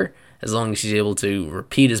is there as long as he's able to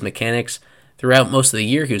repeat his mechanics. Throughout most of the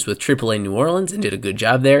year, he was with AAA New Orleans and did a good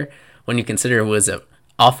job there. When you consider it was an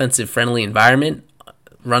offensive-friendly environment,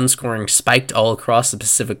 run scoring spiked all across the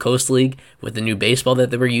Pacific Coast League with the new baseball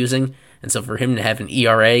that they were using. And so for him to have an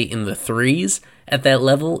ERA in the 3s at that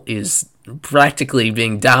level is practically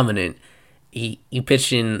being dominant. He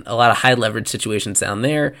pitched in a lot of high leverage situations down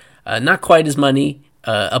there. Not quite as money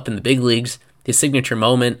up in the big leagues. His signature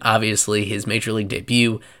moment, obviously his major league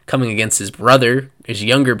debut, coming against his brother, his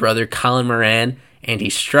younger brother, Colin Moran, and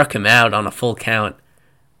he struck him out on a full count.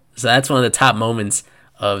 So that's one of the top moments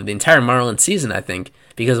of the entire Marlins season, I think,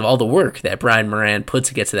 because of all the work that Brian Moran put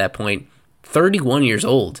to get to that point. 31 years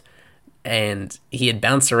old, and he had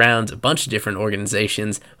bounced around a bunch of different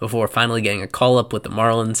organizations before finally getting a call-up with the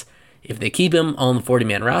Marlins. If they keep him on the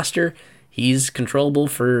 40-man roster, he's controllable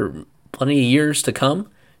for plenty of years to come,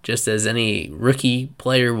 just as any rookie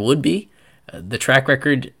player would be. The track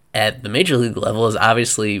record at the major league level is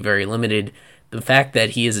obviously very limited. The fact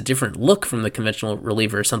that he is a different look from the conventional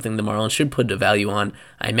reliever is something the Marlins should put a value on.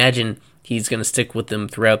 I imagine he's going to stick with them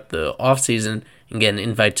throughout the offseason and get an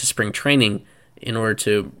invite to spring training in order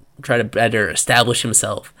to try to better establish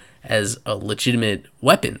himself as a legitimate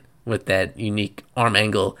weapon with that unique arm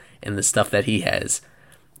angle and the stuff that he has.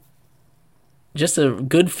 Just a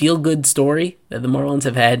good feel-good story that the Marlins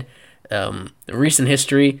have had. Recent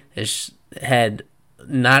history has had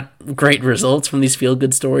not great results from these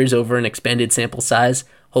feel-good stories over an expanded sample size.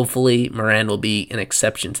 Hopefully, Moran will be an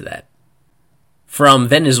exception to that. From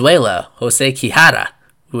Venezuela, Jose Quijada,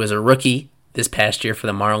 who was a rookie this past year for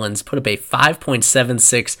the Marlins, put up a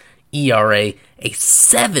 5.76 ERA, a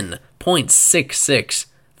 7.66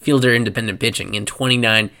 fielder independent pitching in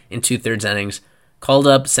 29 2/3 innings. Called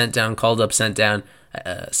up, sent down,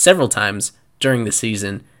 several times during the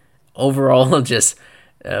season. Overall, just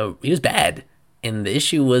he was bad. And the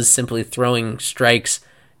issue was simply throwing strikes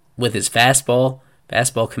with his fastball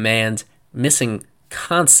command, missing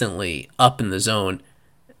constantly up in the zone.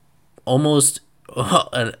 Almost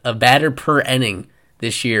a batter per inning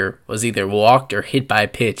this year was either walked or hit by a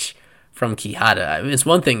pitch from Quijada. I mean, it's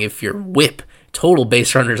one thing if your whip, total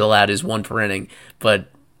base runners allowed, is 1 per inning, but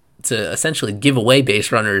to essentially give away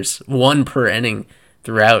base runners 1 per inning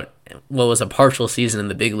throughout what was a partial season in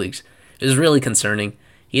the big leagues is really concerning.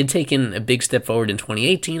 He had taken a big step forward in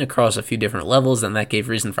 2018 across a few different levels, and that gave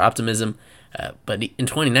reason for optimism. But in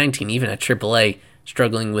 2019, even at AAA,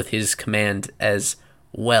 struggling with his command as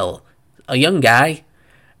well. A young guy,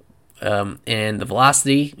 and the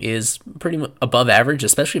velocity is pretty above average,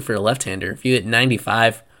 especially for a left-hander. If you hit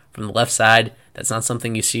 95 from the left side, that's not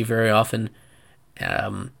something you see very often.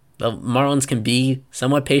 The Marlins can be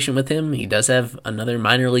somewhat patient with him. He does have another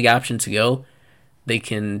minor league option to go. They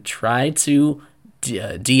can try to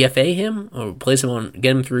DFA him or place him on,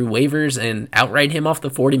 get him through waivers and outright him off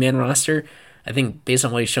the 40-man roster. I think based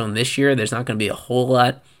on what he's shown this year, there's not going to be a whole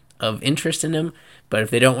lot of interest in him. But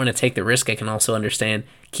if they don't want to take the risk, I can also understand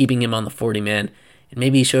keeping him on the 40-man. And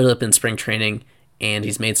maybe he showed up in spring training and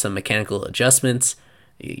he's made some mechanical adjustments.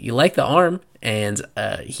 You like the arm, and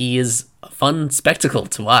he is a fun spectacle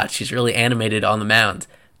to watch. He's really animated on the mound.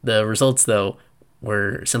 The results, though,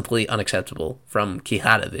 were simply unacceptable from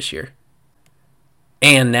Quijada this year.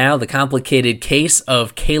 And now the complicated case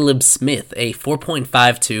of Caleb Smith, a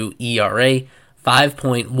 4.52 ERA,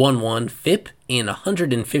 5.11 FIP in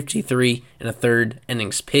 153 1/3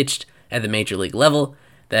 innings pitched at the major league level.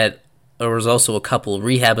 That there was also a couple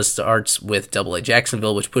rehab starts with AA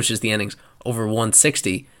Jacksonville, which pushes the innings over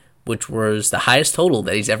 160, which was the highest total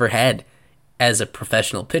that he's ever had as a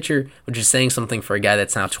professional pitcher, which is saying something for a guy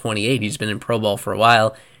that's now 28. He's been in pro ball for a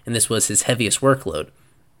while, and this was his heaviest workload.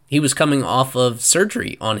 He was coming off of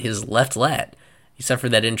surgery on his left lat. He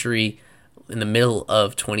suffered that injury in the middle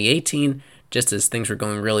of 2018, just as things were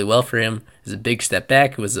going really well for him. It was a big step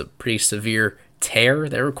back. It was a pretty severe tear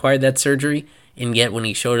that required that surgery, and yet when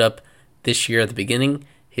he showed up this year at the beginning,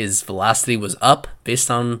 his velocity was up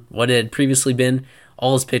based on what it had previously been.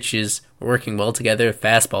 All his pitches were working well together,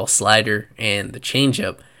 fastball, slider, and the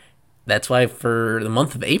changeup. That's why for the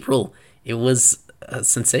month of April, it was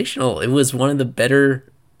sensational. It was one of the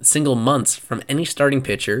better single months from any starting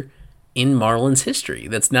pitcher in Marlins history.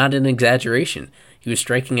 That's not an exaggeration. He was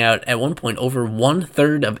striking out at one point over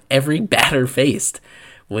 1/3 of every batter faced,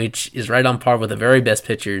 which is right on par with the very best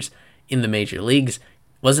pitchers in the major leagues.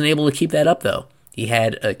 Wasn't able to keep that up, though. He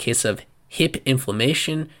had a case of hip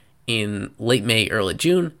inflammation in late May, early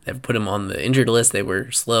June. That put him on the injured list. They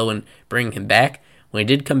were slow in bringing him back. When he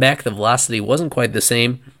did come back, the velocity wasn't quite the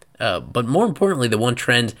same. But more importantly, the one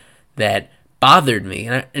trend that bothered me,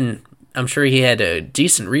 and I'm sure he had a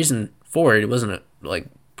decent reason for it, it wasn't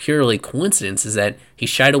purely coincidence, is that he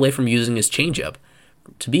shied away from using his changeup.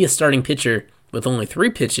 To be a starting pitcher with only 3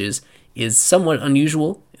 pitches is somewhat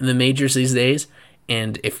unusual in the majors these days,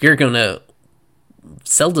 and if you're going to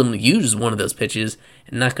seldom use one of those pitches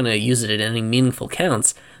and not going to use it at any meaningful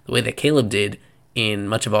counts, the way that Caleb did in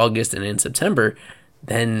much of August and in September,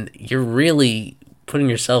 then you're really putting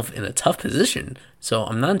yourself in a tough position. So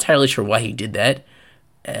I'm not entirely sure why he did that.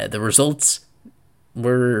 The results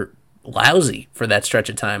were lousy for that stretch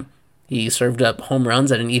of time. He served up home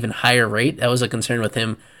runs at an even higher rate. That was a concern with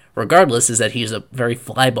him regardless, is that he's a very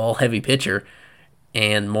fly ball heavy pitcher,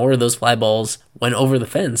 and more of those fly balls went over the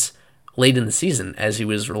fence late in the season as he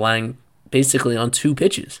was relying basically on 2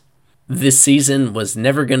 pitches. This season was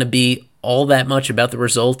never going to be all that much about the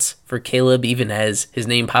results for Caleb, even as his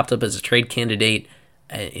name popped up as a trade candidate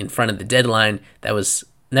in front of the deadline. That was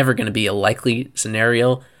never going to be a likely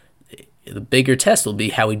scenario. The bigger test will be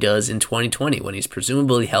how he does in 2020 when he's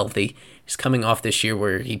presumably healthy. He's coming off this year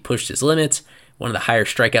where he pushed his limits, one of the higher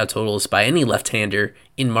strikeout totals by any left-hander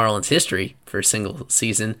in Marlins history for a single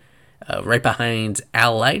season, right behind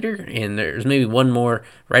Al Leiter, and there's maybe one more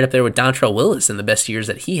right up there with Dontrelle Willis in the best years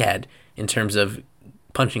that he had in terms of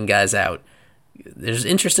punching guys out. There's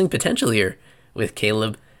interesting potential here with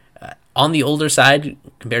Caleb. On the older side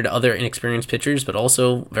compared to other inexperienced pitchers, but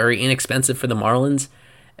also very inexpensive for the Marlins,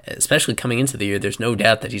 especially coming into the year. There's no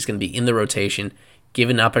doubt that he's going to be in the rotation,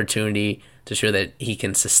 given an opportunity to show that he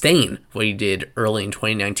can sustain what he did early in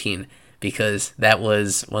 2019, because that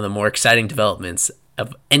was one of the more exciting developments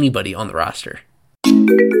of anybody on the roster.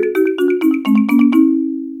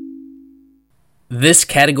 This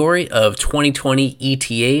category of 2020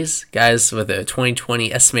 ETAs, guys with a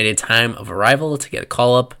 2020 estimated time of arrival to get a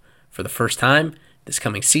call-up for the first time this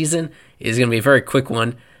coming season, is going to be a very quick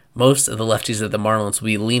one. Most of the lefties that the Marlins will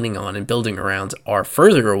be leaning on and building around are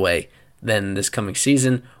further away than this coming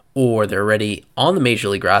season, or they're already on the Major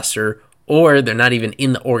League roster, or they're not even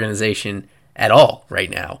in the organization at all right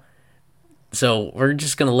now. So we're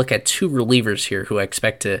just going to look at 2 relievers here who I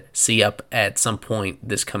expect to see up at some point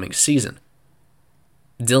this coming season.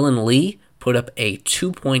 Dylan Lee put up a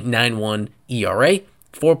 2.91 ERA,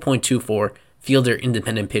 4.24 fielder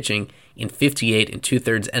independent pitching in 58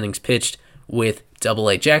 2/3 innings pitched with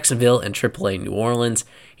AA Jacksonville and AAA New Orleans.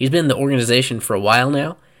 He's been in the organization for a while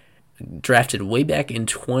now, drafted way back in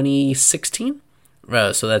 2016.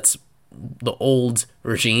 So that's the old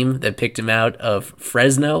regime that picked him out of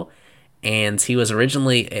Fresno, and he was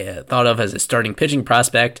originally thought of as a starting pitching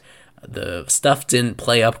prospect. The stuff didn't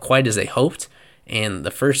play up quite as they hoped, and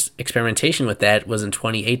the first experimentation with that was in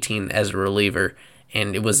 2018 as a reliever,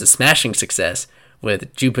 and it was a smashing success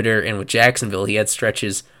with Jupiter and with Jacksonville. He had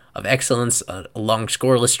stretches of excellence, a long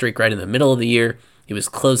scoreless streak right in the middle of the year. He was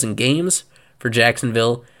closing games for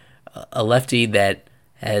Jacksonville, a lefty that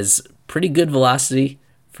has pretty good velocity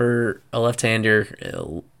for a left-hander,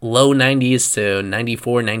 low 90s to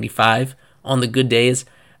 94, 95 on the good days.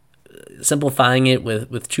 Simplifying it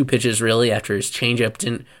with 2 pitches really after his changeup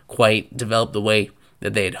didn't quite develop the way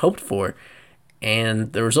that they had hoped for.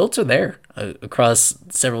 And the results are there across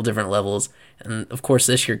several different levels. And of course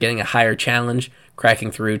this year getting a higher challenge,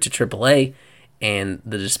 cracking through to AAA, and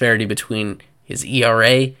the disparity between his ERA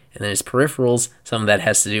and then his peripherals, some of that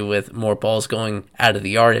has to do with more balls going out of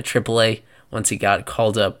the yard at AAA once he got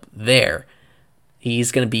called up there.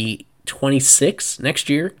 He's going to be 26 next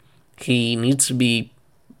year. He needs to be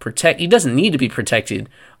he doesn't need to be protected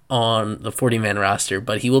on the 40-man roster,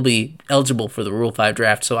 but he will be eligible for the Rule 5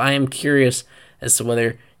 draft. So I am curious as to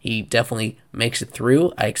whether he definitely makes it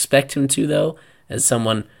through. I expect him to, though, as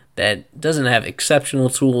someone that doesn't have exceptional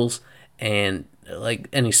tools and like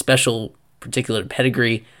any special particular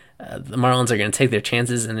pedigree. The Marlins are going to take their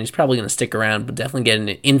chances, and he's probably going to stick around, but definitely get an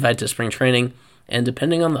invite to spring training. And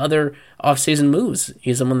depending on the other offseason moves,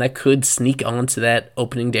 he's someone that could sneak onto that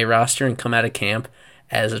opening day roster and come out of camp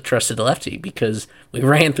as a trusted lefty, because we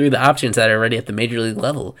ran through the options that are already at the major league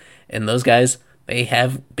level, and those guys, they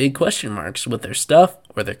have big question marks with their stuff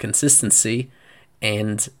or their consistency,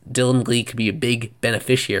 and Dylan Lee could be a big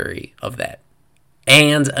beneficiary of that.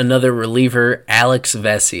 And another reliever, Alex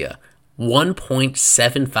Vesia,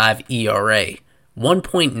 1.75 ERA,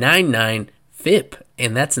 1.99 FIP,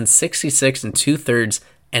 and that's in 66 2/3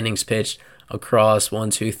 innings pitched across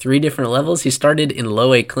 3 different levels. He started in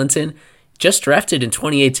low A Clinton, just drafted in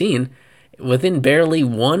 2018. Within barely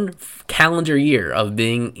one calendar year of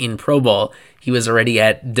being in pro ball, he was already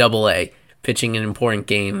at Double A, pitching in important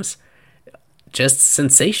games. Just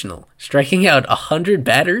sensational, striking out 100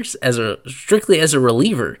 batters strictly as a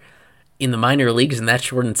reliever in the minor leagues in that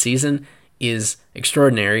shortened season is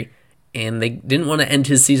extraordinary, and they didn't want to end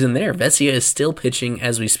his season there. Vesia is still pitching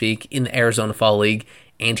as we speak in the Arizona Fall League,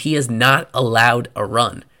 and he has not allowed a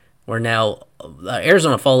run. We're now, the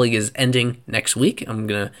Arizona Fall League is ending next week. I'm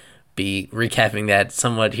going to be recapping that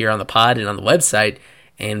somewhat here on the pod and on the website,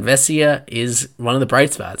 and Vesia is one of the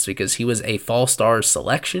bright spots because he was a Fall Stars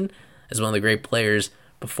selection as one of the great players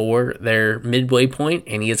before their midway point,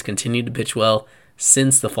 and he has continued to pitch well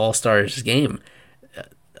since the Fall Stars game.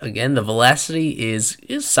 Again, the velocity is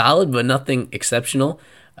solid, but nothing exceptional.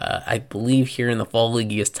 I believe here in the Fall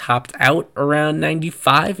League, he has topped out around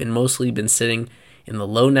 95 and mostly been sitting in the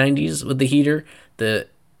low 90s with the heater. The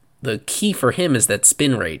key for him is that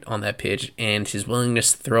spin rate on that pitch and his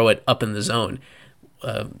willingness to throw it up in the zone.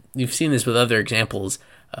 You've seen this with other examples.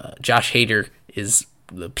 Josh Hader is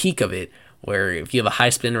the peak of it, where if you have a high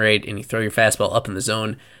spin rate and you throw your fastball up in the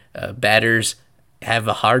zone, batters have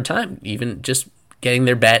a hard time even just getting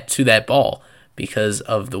their bat to that ball because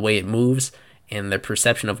of the way it moves and their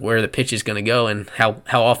perception of where the pitch is going to go and how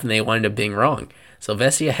often they wind up being wrong. So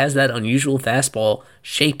Vesia has that unusual fastball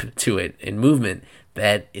shape to it and movement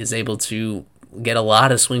that is able to get a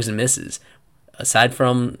lot of swings and misses. Aside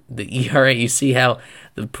from the ERA, you see how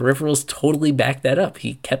the peripherals totally back that up.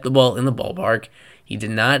 He kept the ball in the ballpark. He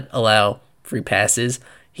did not allow free passes.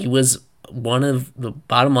 He was one of the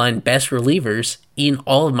bottom line best relievers in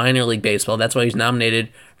all of minor league baseball. That's why he's nominated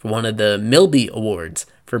for one of the Milby Awards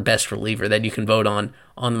for best reliever that you can vote on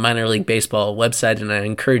the minor league baseball website, and I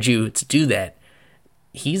encourage you to do that.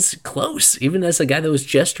 He's close, even as a guy that was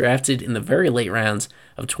just drafted in the very late rounds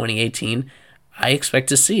of 2018. I expect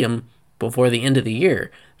to see him before the end of the year.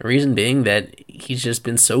 The reason being that he's just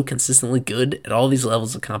been so consistently good at all these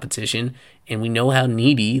levels of competition, and we know how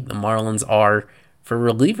needy the Marlins are for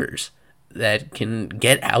relievers that can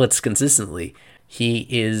get outs consistently. He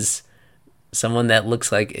is someone that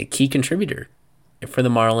looks like a key contributor for the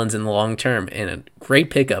Marlins in the long term, and a great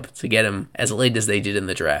pickup to get him as late as they did in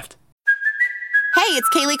the draft. Hey, it's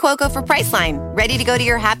Kaylee Cuoco for Priceline. Ready to go to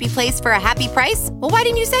your happy place for a happy price? Well, why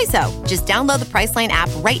didn't you say so? Just download the Priceline app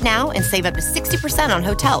right now and save up to 60% on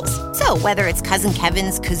hotels. So whether it's Cousin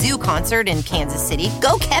Kevin's Kazoo Concert in Kansas City,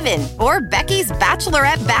 go Kevin, or Becky's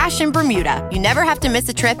Bachelorette Bash in Bermuda, you never have to miss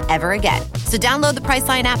a trip ever again. So download the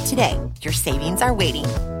Priceline app today. Your savings are waiting.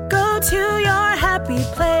 Go to your happy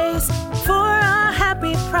place for a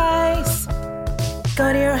happy price.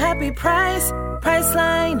 Go to your happy price,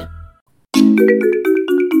 Priceline.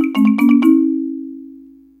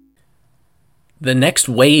 The next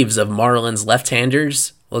waves of Marlins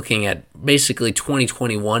left-handers, looking at basically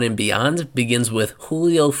 2021 and beyond, begins with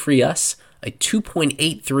Julio Frias, a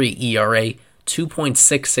 2.83 ERA,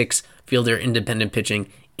 2.66 fielder independent pitching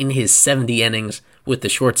in his 70 innings with the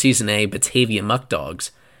short season A Batavia Muck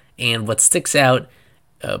Dogs. And what sticks out,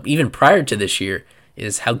 even prior to this year,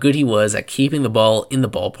 is how good he was at keeping the ball in the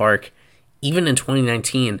ballpark. Even in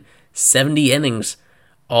 2019, 70 innings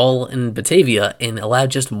all in Batavia and allowed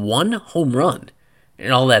just one home run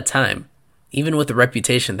in all that time. Even with the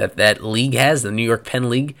reputation that that league has, the New York Penn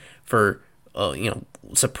League, for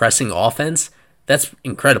suppressing offense, that's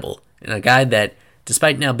incredible. And a guy that,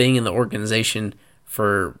 despite now being in the organization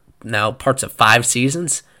for now parts of 5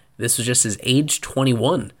 seasons, this was just his age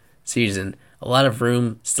 21 season. A lot of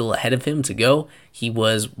room still ahead of him to go. He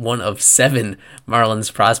was one of 7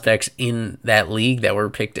 Marlins prospects in that league that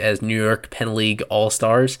were picked as New York Penn League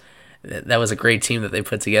All-Stars. That was a great team that they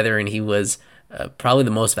put together, and he was probably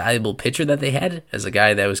the most valuable pitcher that they had, as a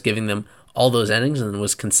guy that was giving them all those innings and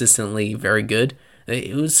was consistently very good.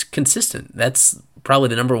 It was consistent. That's probably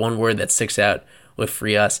the number one word that sticks out with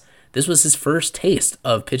Frias. This was his first taste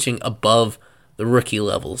of pitching above the rookie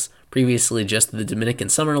levels. Previously, just the Dominican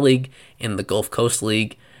Summer League and the Gulf Coast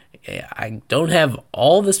League. I don't have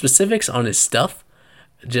all the specifics on his stuff,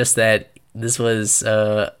 just that this was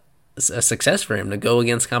a success for him to go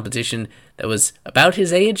against competition that was about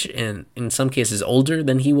his age and in some cases older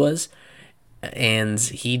than he was. And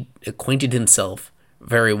he acquainted himself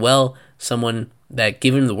very well. Someone that,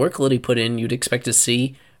 given the workload he put in, you'd expect to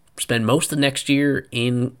see spend most of next year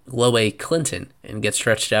in low A Clinton and get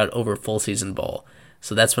stretched out over full season ball.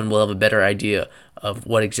 So that's when we'll have a better idea of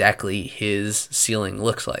what exactly his ceiling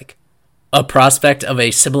looks like. A prospect of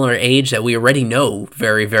a similar age that we already know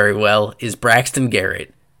very, very well is Braxton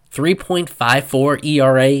Garrett. 3.54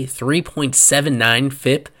 ERA, 3.79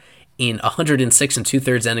 FIP in 106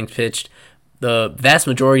 2/3 innings pitched. The vast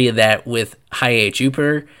majority of that with high A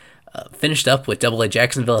Jupiter. Finished up with Double A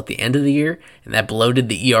Jacksonville at the end of the year, and that bloated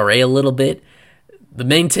the ERA a little bit. The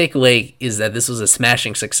main takeaway is that this was a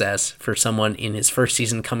smashing success for someone in his first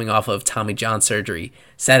season coming off of Tommy John surgery.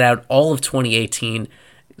 Sat out all of 2018,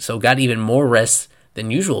 so got even more rest than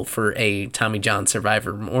usual for a Tommy John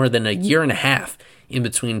survivor, more than a year and a half in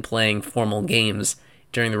between playing formal games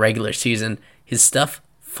during the regular season. His stuff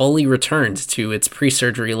fully returned to its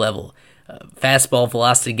pre-surgery level. Fastball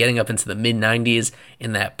velocity getting up into the mid-90s,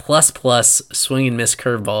 in that plus swing and miss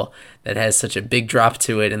curveball that has such a big drop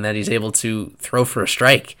to it, and that he's able to throw for a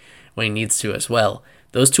strike when he needs to as well.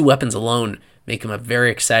 Those two weapons alone make him a very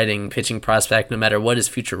exciting pitching prospect no matter what his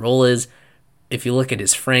future role is. If you look at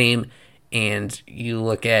his frame and you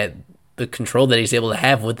look at the control that he's able to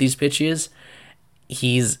have with these pitches,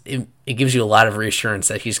 it gives you a lot of reassurance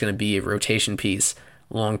that he's going to be a rotation piece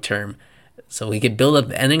long term. So he could build up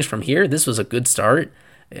the innings from here. This was a good start.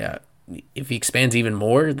 Yeah, if he expands even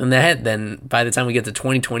more than that, then by the time we get to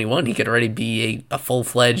 2021, he could already be a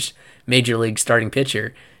full-fledged major league starting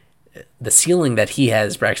pitcher. The ceiling that he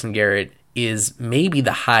has, Braxton Garrett, is maybe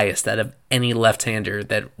the highest out of any left-hander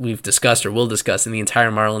that we've discussed or will discuss in the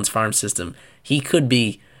entire Marlins farm system. He could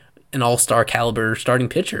be an all-star caliber starting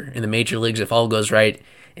pitcher in the major leagues if all goes right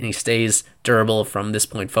and he stays durable from this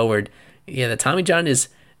point forward. Yeah, the Tommy John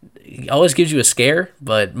he always gives you a scare,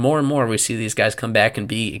 but more and more we see these guys come back and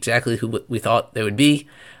be exactly who we thought they would be.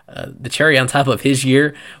 The cherry on top of his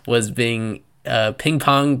year was being a ping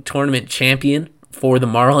pong tournament champion for the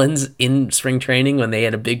Marlins in spring training when they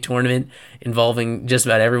had a big tournament involving just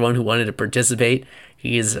about everyone who wanted to participate.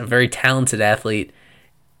 He is a very talented athlete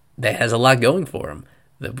that has a lot going for him.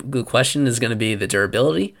 The question is going to be the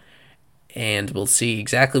durability, and we'll see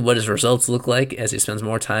exactly what his results look like as he spends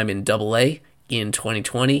more time in Double A in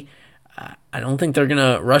 2020. I don't think they're going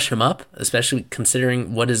to rush him up, especially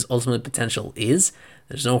considering what his ultimate potential is.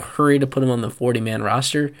 There's no hurry to put him on the 40-man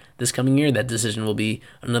roster this coming year. That decision will be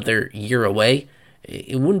another year away.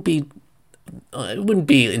 It wouldn't be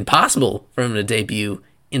impossible for him to debut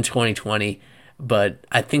in 2020, but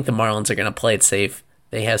I think the Marlins are going to play it safe.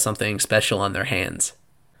 They have something special on their hands.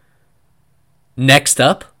 Next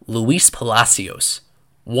up, Luis Palacios,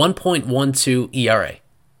 1.12 ERA.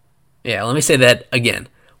 Yeah, let me say that again.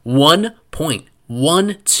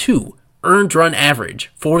 1.12 earned run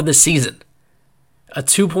average for the season. A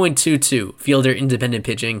 2.22 fielder independent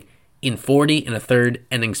pitching in 40 1/3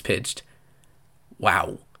 innings pitched.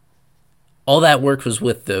 Wow. All that work was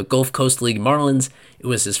with the Gulf Coast League Marlins. It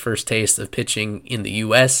was his first taste of pitching in the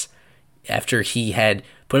U.S. after he had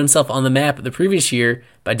put himself on the map the previous year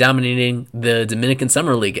by dominating the Dominican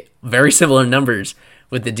Summer League. Very similar numbers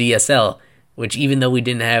with the DSL, which even though we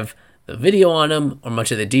didn't have the video on him or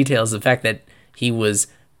much of the details, the fact that he was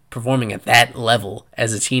performing at that level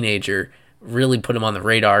as a teenager really put him on the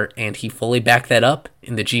radar, and he fully backed that up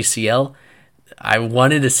in the GCL. I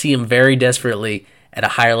wanted to see him very desperately at a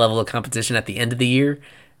higher level of competition at the end of the year,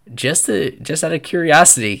 just out of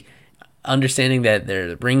curiosity, understanding that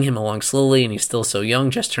they're bringing him along slowly and he's still so young,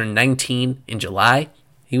 just turned 19 in July.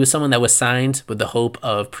 He was someone that was signed with the hope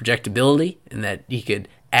of projectability and that he could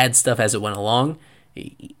add stuff as it went along.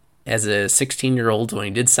 As a 16-year-old, when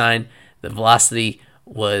he did sign, the velocity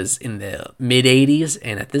was in the mid-80s,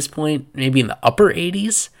 and at this point, maybe in the upper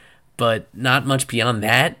 80s, but not much beyond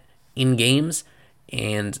that in games.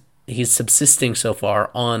 And he's subsisting so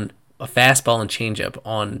far on a fastball and changeup,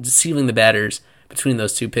 on deceiving the batters between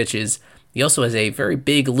those two pitches. He also has a very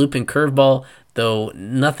big looping curveball, though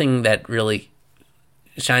nothing that really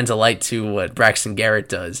shines a light to what Braxton Garrett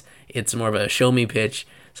does. It's more of a show-me pitch,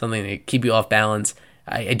 something to keep you off balance.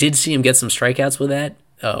 I did see him get some strikeouts with that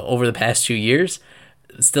over the past 2 years.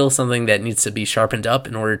 Still something that needs to be sharpened up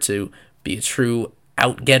in order to be a true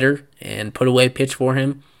out-getter and put-away pitch for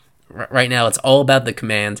him. Right now, it's all about the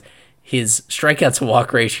command. his strikeout to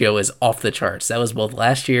walk ratio is off the charts. That was both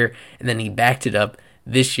last year, and then he backed it up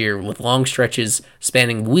this year with long stretches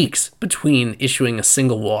spanning weeks between issuing a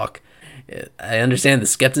single walk. I understand the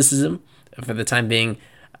skepticism. For the time being,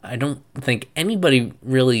 I don't think anybody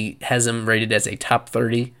really has him rated as a top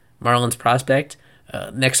 30 Marlins prospect.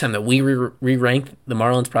 Next time that we re-rank the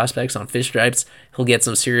Marlins prospects on Fish Stripes, he'll get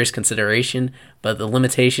some serious consideration, but the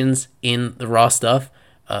limitations in the raw stuff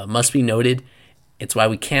must be noted. It's why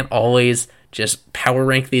we can't always just power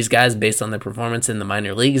rank these guys based on their performance in the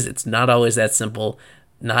minor leagues. It's not always that simple.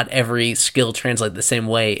 Not every skill translates the same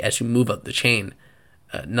way as you move up the chain.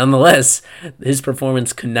 Nonetheless, his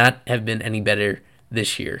performance could not have been any better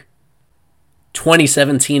this year.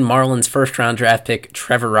 2017 Marlins first-round draft pick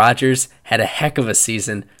Trevor Rogers had a heck of a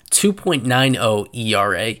season. 2.90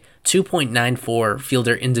 ERA, 2.94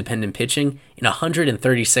 fielder independent pitching in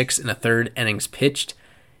 136 and a third innings pitched.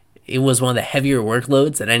 It was one of the heavier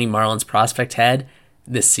workloads that any Marlins prospect had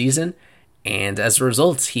this season, and as a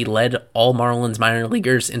result, he led all Marlins minor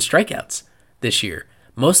leaguers in strikeouts this year.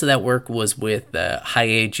 Most of that work was with the High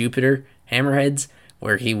A Jupiter Hammerheads,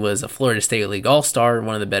 where he was a Florida State League All-Star,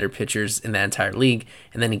 one of the better pitchers in that entire league,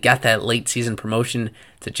 and then he got that late season promotion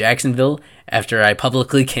to Jacksonville after I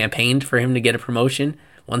publicly campaigned for him to get a promotion.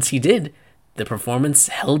 Once he did, the performance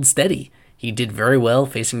held steady. He did very well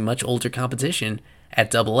facing much older competition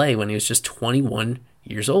at AA when he was just 21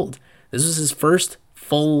 years old. This was his first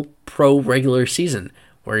full pro regular season,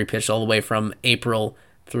 where he pitched all the way from April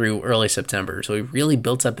through early September. So he really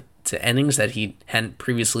built up to innings that he hadn't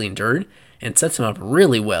previously endured, and sets him up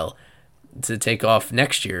really well to take off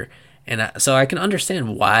next year. And so I can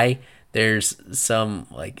understand why there's some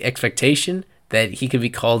expectation that he could be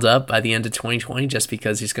called up by the end of 2020 just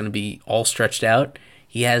because he's going to be all stretched out.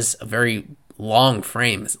 He has a very long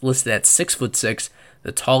frame. It's listed at 6'6",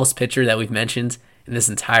 the tallest pitcher that we've mentioned in this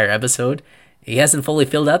entire episode. He hasn't fully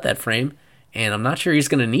filled out that frame, and I'm not sure he's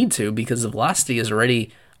going to need to because the velocity is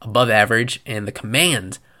already above average, and the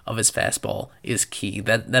command of his fastball is key.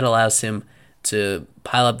 That allows him to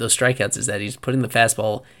pile up those strikeouts, is that he's putting the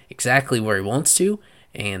fastball exactly where he wants to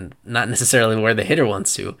and not necessarily where the hitter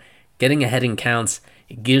wants to. Getting ahead in counts,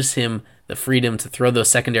 it gives him the freedom to throw those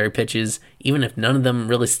secondary pitches, even if none of them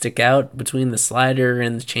really stick out between the slider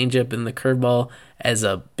and the changeup and the curveball as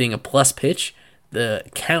being a plus pitch. The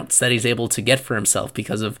counts that he's able to get for himself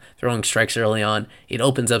because of throwing strikes early on, it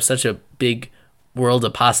opens up such a big world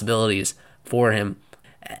of possibilities for him.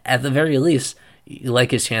 At the very least, you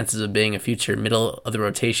like his chances of being a future middle of the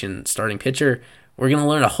rotation starting pitcher. We're going to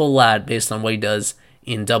learn a whole lot based on what he does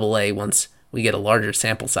in AA once we get a larger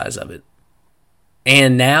sample size of it.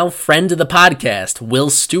 And now, friend of the podcast, Will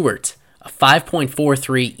Stewart, a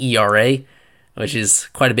 5.43 ERA, which is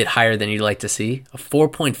quite a bit higher than you'd like to see, a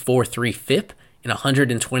 4.43 FIP in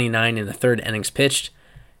 129 in the third innings pitched.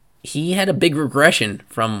 He had a big regression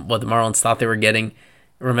from what the Marlins thought they were getting.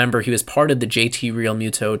 Remember, he was part of the JT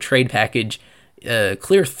Realmuto trade package, a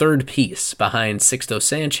clear third piece behind Sixto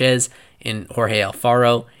Sanchez and Jorge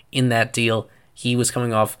Alfaro in that deal. He was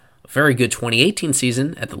coming off a very good 2018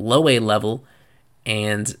 season at the low A level,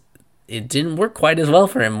 and it didn't work quite as well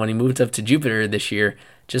for him when he moved up to Jupiter this year.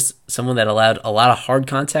 Just someone that allowed a lot of hard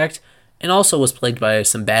contact and also was plagued by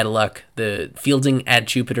some bad luck. The fielding at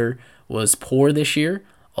Jupiter was poor this year,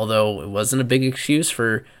 although it wasn't a big excuse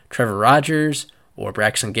for Trevor Rogers or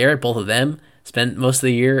Braxton Garrett. Both of them spent most of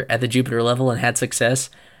the year at the Jupiter level and had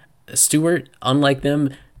success. Stewart, unlike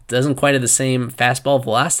them, doesn't quite have the same fastball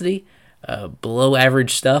velocity, below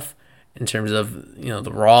average stuff in terms of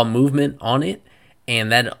the raw movement on it,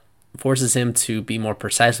 and that forces him to be more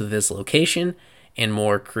precise with his location and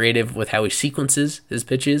more creative with how he sequences his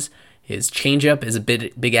pitches. His changeup is a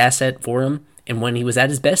big asset for him, and when he was at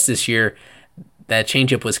his best this year, that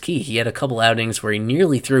changeup was key. He had a couple outings where he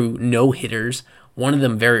nearly threw no hitters, one of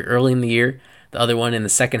them very early in the year, the other one in the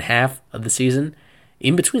second half of the season.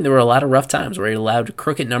 In between, there were a lot of rough times where he allowed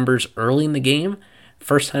crooked numbers early in the game.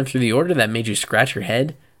 First time through the order, that made you scratch your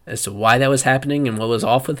head as to why that was happening and what was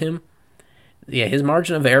off with him. Yeah, his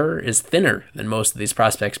margin of error is thinner than most of these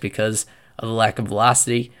prospects because of the lack of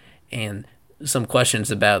velocity and some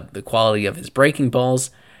questions about the quality of his breaking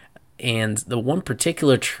balls. And the one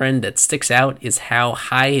particular trend that sticks out is how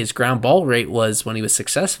high his ground ball rate was when he was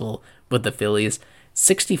successful with the Phillies.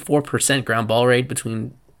 64% ground ball rate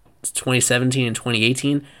between 2017 and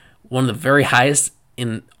 2018, one of the very highest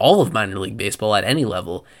in all of minor league baseball at any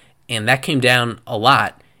level. And that came down a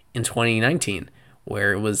lot in 2019,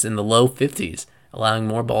 where it was in the low 50s, allowing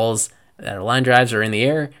more balls that are line drives or in the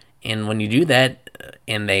air. And when you do that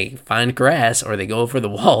and they find grass or they go over the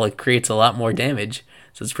wall, it creates a lot more damage.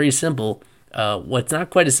 So it's pretty simple. What's not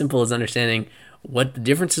quite as simple as understanding what the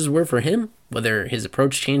differences were for him, whether his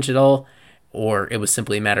approach changed at all, or it was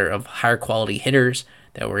simply a matter of higher quality hitters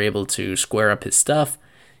that were able to square up his stuff.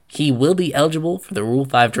 He will be eligible for the Rule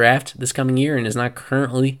 5 draft this coming year and is not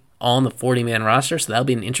currently on the 40-man roster, so that'll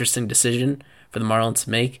be an interesting decision for the Marlins to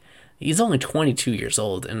make. He's only 22 years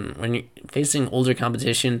old, and when you're facing older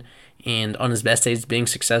competition and on his best days being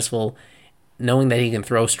successful, knowing that he can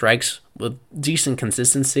throw strikes with decent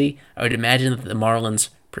consistency, I would imagine that the Marlins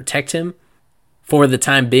protect him. For the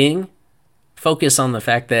time being, focus on the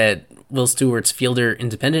fact that Will Stewart's fielder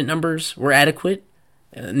independent numbers were adequate.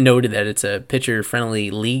 Noted that it's a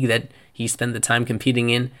pitcher-friendly league that he spent the time competing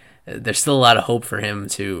in. There's still a lot of hope for him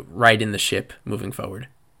to ride in the ship moving forward.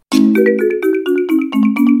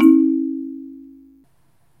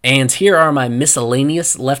 And here are my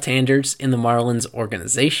miscellaneous left-handers in the Marlins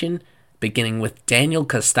organization, beginning with Daniel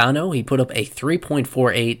Castano. He put up a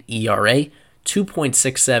 3.48 ERA,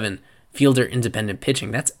 2.67 fielder independent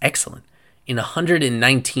pitching. That's excellent. In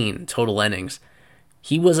 119 total innings.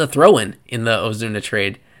 He was a throw-in in the Ozuna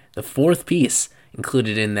trade, the fourth piece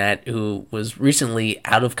included in that, who was recently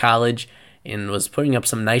out of college and was putting up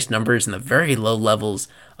some nice numbers in the very low levels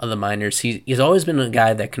of the minors. He's always been a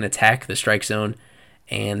guy that can attack the strike zone,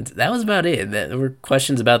 and that was about it. There were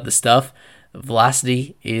questions about the stuff.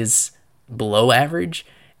 Velocity is below average,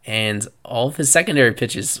 and all of his secondary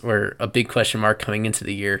pitches were a big question mark coming into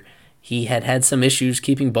the year. He had some issues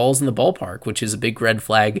keeping balls in the ballpark, which is a big red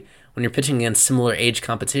flag when you're pitching against similar age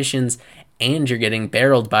competitions and you're getting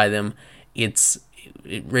barreled by them. It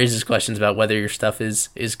raises questions about whether your stuff is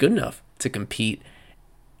good enough to compete.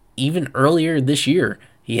 Even earlier this year,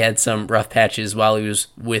 he had some rough patches while he was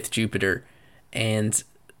with Jupiter, and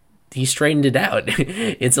he straightened it out.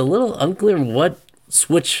 It's a little unclear what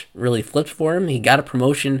switch really flipped for him. He got a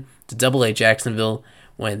promotion to Double-A Jacksonville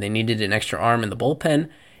when they needed an extra arm in the bullpen,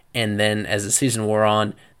 and then as the season wore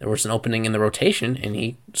on, there was an opening in the rotation, and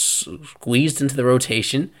he squeezed into the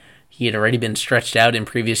rotation. He had already been stretched out in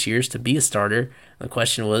previous years to be a starter. The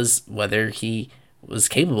question was whether he was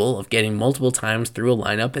capable of getting multiple times through a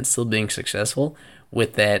lineup and still being successful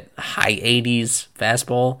with that high 80s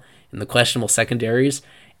fastball in the questionable secondaries,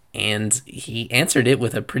 and he answered it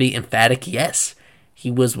with a pretty emphatic yes.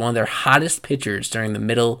 He was one of their hottest pitchers during the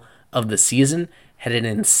middle of the season, had an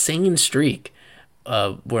insane streak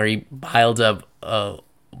where he piled up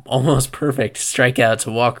almost perfect strikeout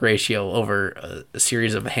to walk ratio over a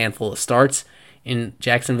series of a handful of starts in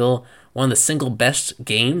Jacksonville. One of the single best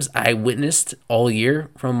games I witnessed all year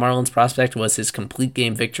from Marlins prospect was his complete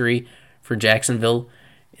game victory for Jacksonville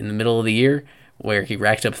in the middle of the year, where he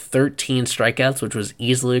racked up 13 strikeouts, which was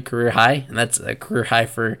easily a career high, and that's a career high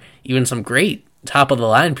for even some great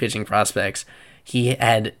top-of-the-line pitching prospects. He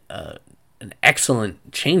had an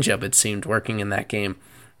excellent changeup, it seemed, working in that game,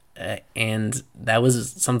 and that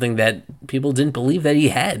was something that people didn't believe that he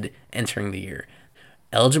had entering the year.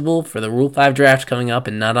 Eligible for the Rule 5 draft coming up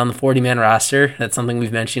and not on the 40-man roster. That's something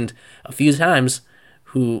we've mentioned a few times,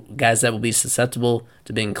 guys that will be susceptible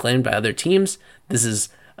to being claimed by other teams. This is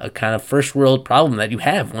a kind of first world problem that you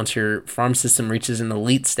have once your farm system reaches an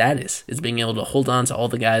elite status, is being able to hold on to all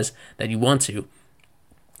the guys that you want to.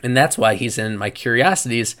 And that's why he's in my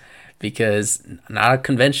curiosities, because not a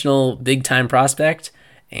conventional big-time prospect,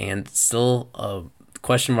 and still a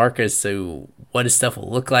question mark as to what his stuff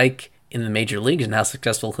will look like in the major leagues and how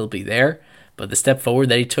successful he'll be there. But the step forward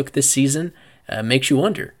that he took this season makes you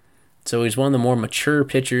wonder. So he's one of the more mature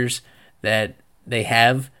pitchers that they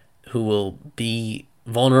have who will be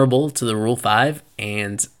vulnerable to the Rule 5,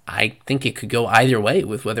 and I think it could go either way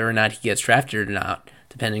with whether or not he gets drafted or not,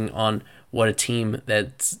 depending on what a team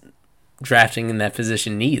that's drafting in that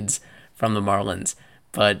position needs from the Marlins.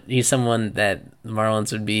 But he's someone that the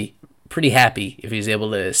Marlins would be pretty happy if he's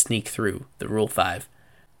able to sneak through the Rule 5.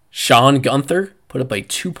 Sean Gunther put up a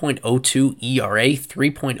 2.02 ERA,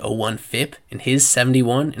 3.01 FIP in his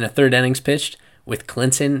 71 in a third innings pitched with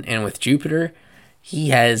Clinton and with Jupiter. He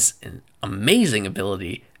has an amazing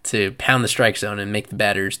ability to pound the strike zone and make the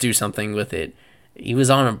batters do something with it. He was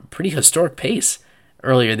on a pretty historic pace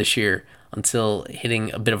earlier this year until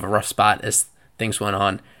hitting a bit of a rough spot as things went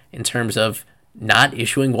on in terms of not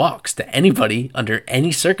issuing walks to anybody under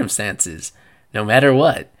any circumstances, no matter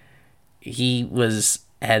what. He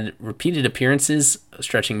had repeated appearances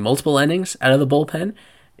stretching multiple innings out of the bullpen.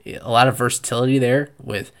 A lot of versatility there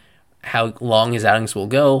with how long his outings will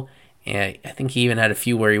go. And I think he even had a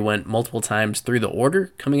few where he went multiple times through the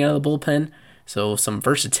order coming out of the bullpen. So some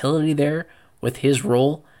versatility there with his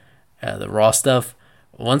role. The raw stuff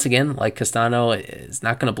once again, like Castano, it's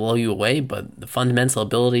not going to blow you away, but the fundamental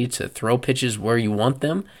ability to throw pitches where you want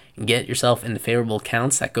them and get yourself into favorable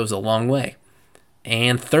counts, that goes a long way.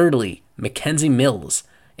 And thirdly, Mackenzie Mills,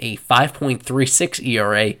 a 5.36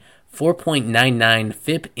 ERA, 4.99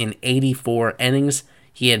 FIP in 84 innings.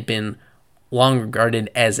 He had been long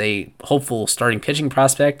regarded as a hopeful starting pitching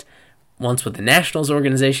prospect, once with the Nationals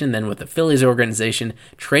organization, then with the Phillies organization,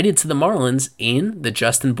 traded to the Marlins in the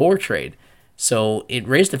Justin Bour trade. So it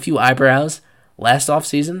raised a few eyebrows last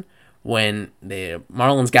offseason when the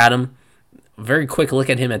Marlins got him. A very quick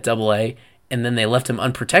look at him at AA, and then they left him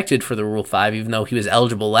unprotected for the Rule 5, even though he was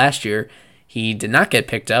eligible last year. He did not get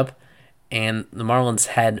picked up, and the Marlins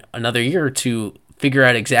had another year to figure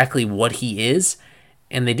out exactly what he is,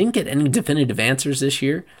 and they didn't get any definitive answers this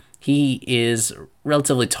year. He is a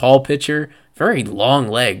relatively tall pitcher, very long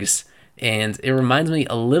legs, and it reminds me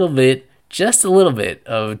a little bit, just a little bit,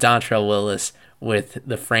 of Dontrelle Willis with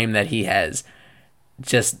the frame that he has.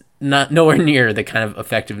 Just nowhere near the kind of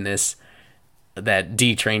effectiveness that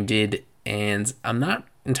D-Train did, and I'm not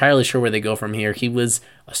entirely sure where they go from here. He was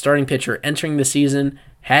a starting pitcher entering the season,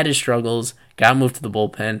 had his struggles, got moved to the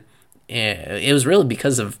bullpen. It was really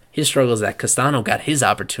because of his struggles that Castano got his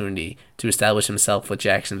opportunity to establish himself with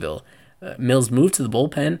Jacksonville. Mills moved to the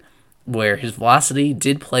bullpen, where his velocity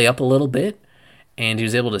did play up a little bit, and he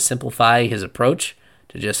was able to simplify his approach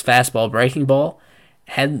to just fastball, breaking ball.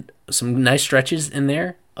 Had some nice stretches in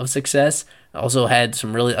there of success. Also had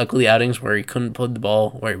some really ugly outings where he couldn't put the ball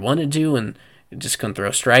where he wanted to and just couldn't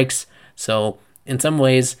throw strikes. So in some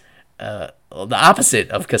ways, the opposite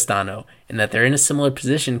of Castano, in that they're in a similar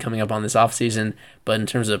position coming up on this offseason, but in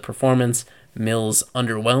terms of performance, Mills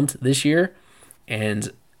underwhelmed this year,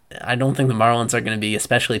 and I don't think the Marlins are going to be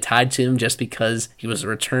especially tied to him just because he was a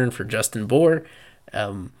return for Justin Bour. I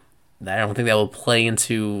don't think that will play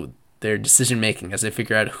into their decision-making as they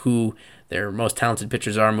figure out who their most talented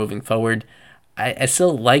pitchers are moving forward. I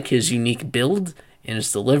still like his unique build and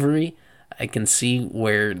his delivery. I can see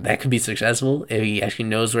where that could be successful if he actually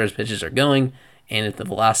knows where his pitches are going and if the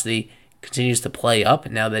velocity continues to play up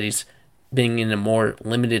now that he's being in a more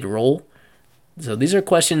limited role. So these are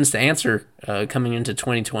questions to answer coming into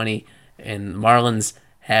 2020, and the Marlins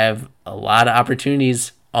have a lot of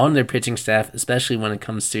opportunities on their pitching staff, especially when it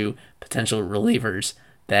comes to potential relievers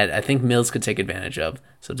that I think Mills could take advantage of.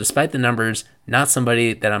 So despite the numbers, not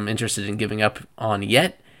somebody that I'm interested in giving up on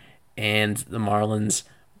yet, and the Marlins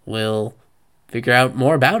will figure out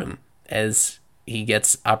more about him as he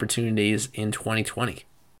gets opportunities in 2020.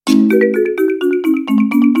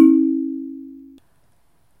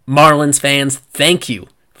 Marlins fans, thank you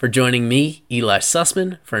for joining me, Eli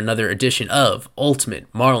Sussman, for another edition of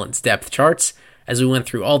Ultimate Marlins Depth Charts, as we went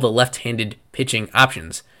through all the left-handed pitching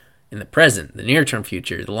options in the present, the near-term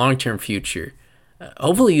future, the long-term future.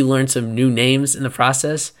 Hopefully you learned some new names in the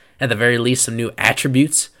process, at the very least some new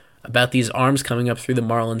attributes about these arms coming up through the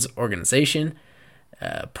Marlins organization.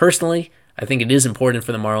 Personally, I think it is important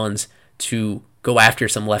for the Marlins to go after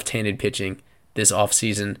some left-handed pitching this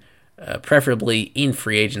offseason, preferably in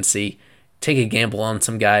free agency. Take a gamble on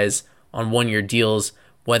some guys on one-year deals,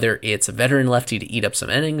 whether it's a veteran lefty to eat up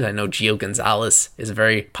some innings. I know Gio Gonzalez is a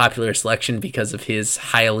very popular selection because of his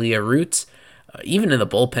Hialeah roots. Even in the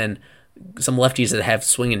bullpen, some lefties that have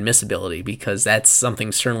swing and miss ability, because that's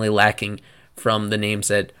something certainly lacking from the names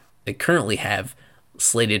that they currently have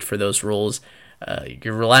slated for those roles.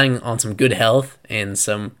 You're relying on some good health and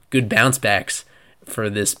some good bounce backs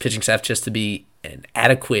for this pitching staff just to be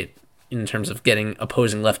adequate in terms of getting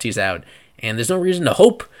opposing lefties out. And there's no reason to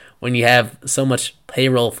hope when you have so much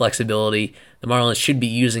payroll flexibility. The Marlins should be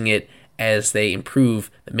using it as they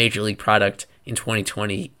improve the Major League product in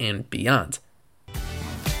 2020 and beyond.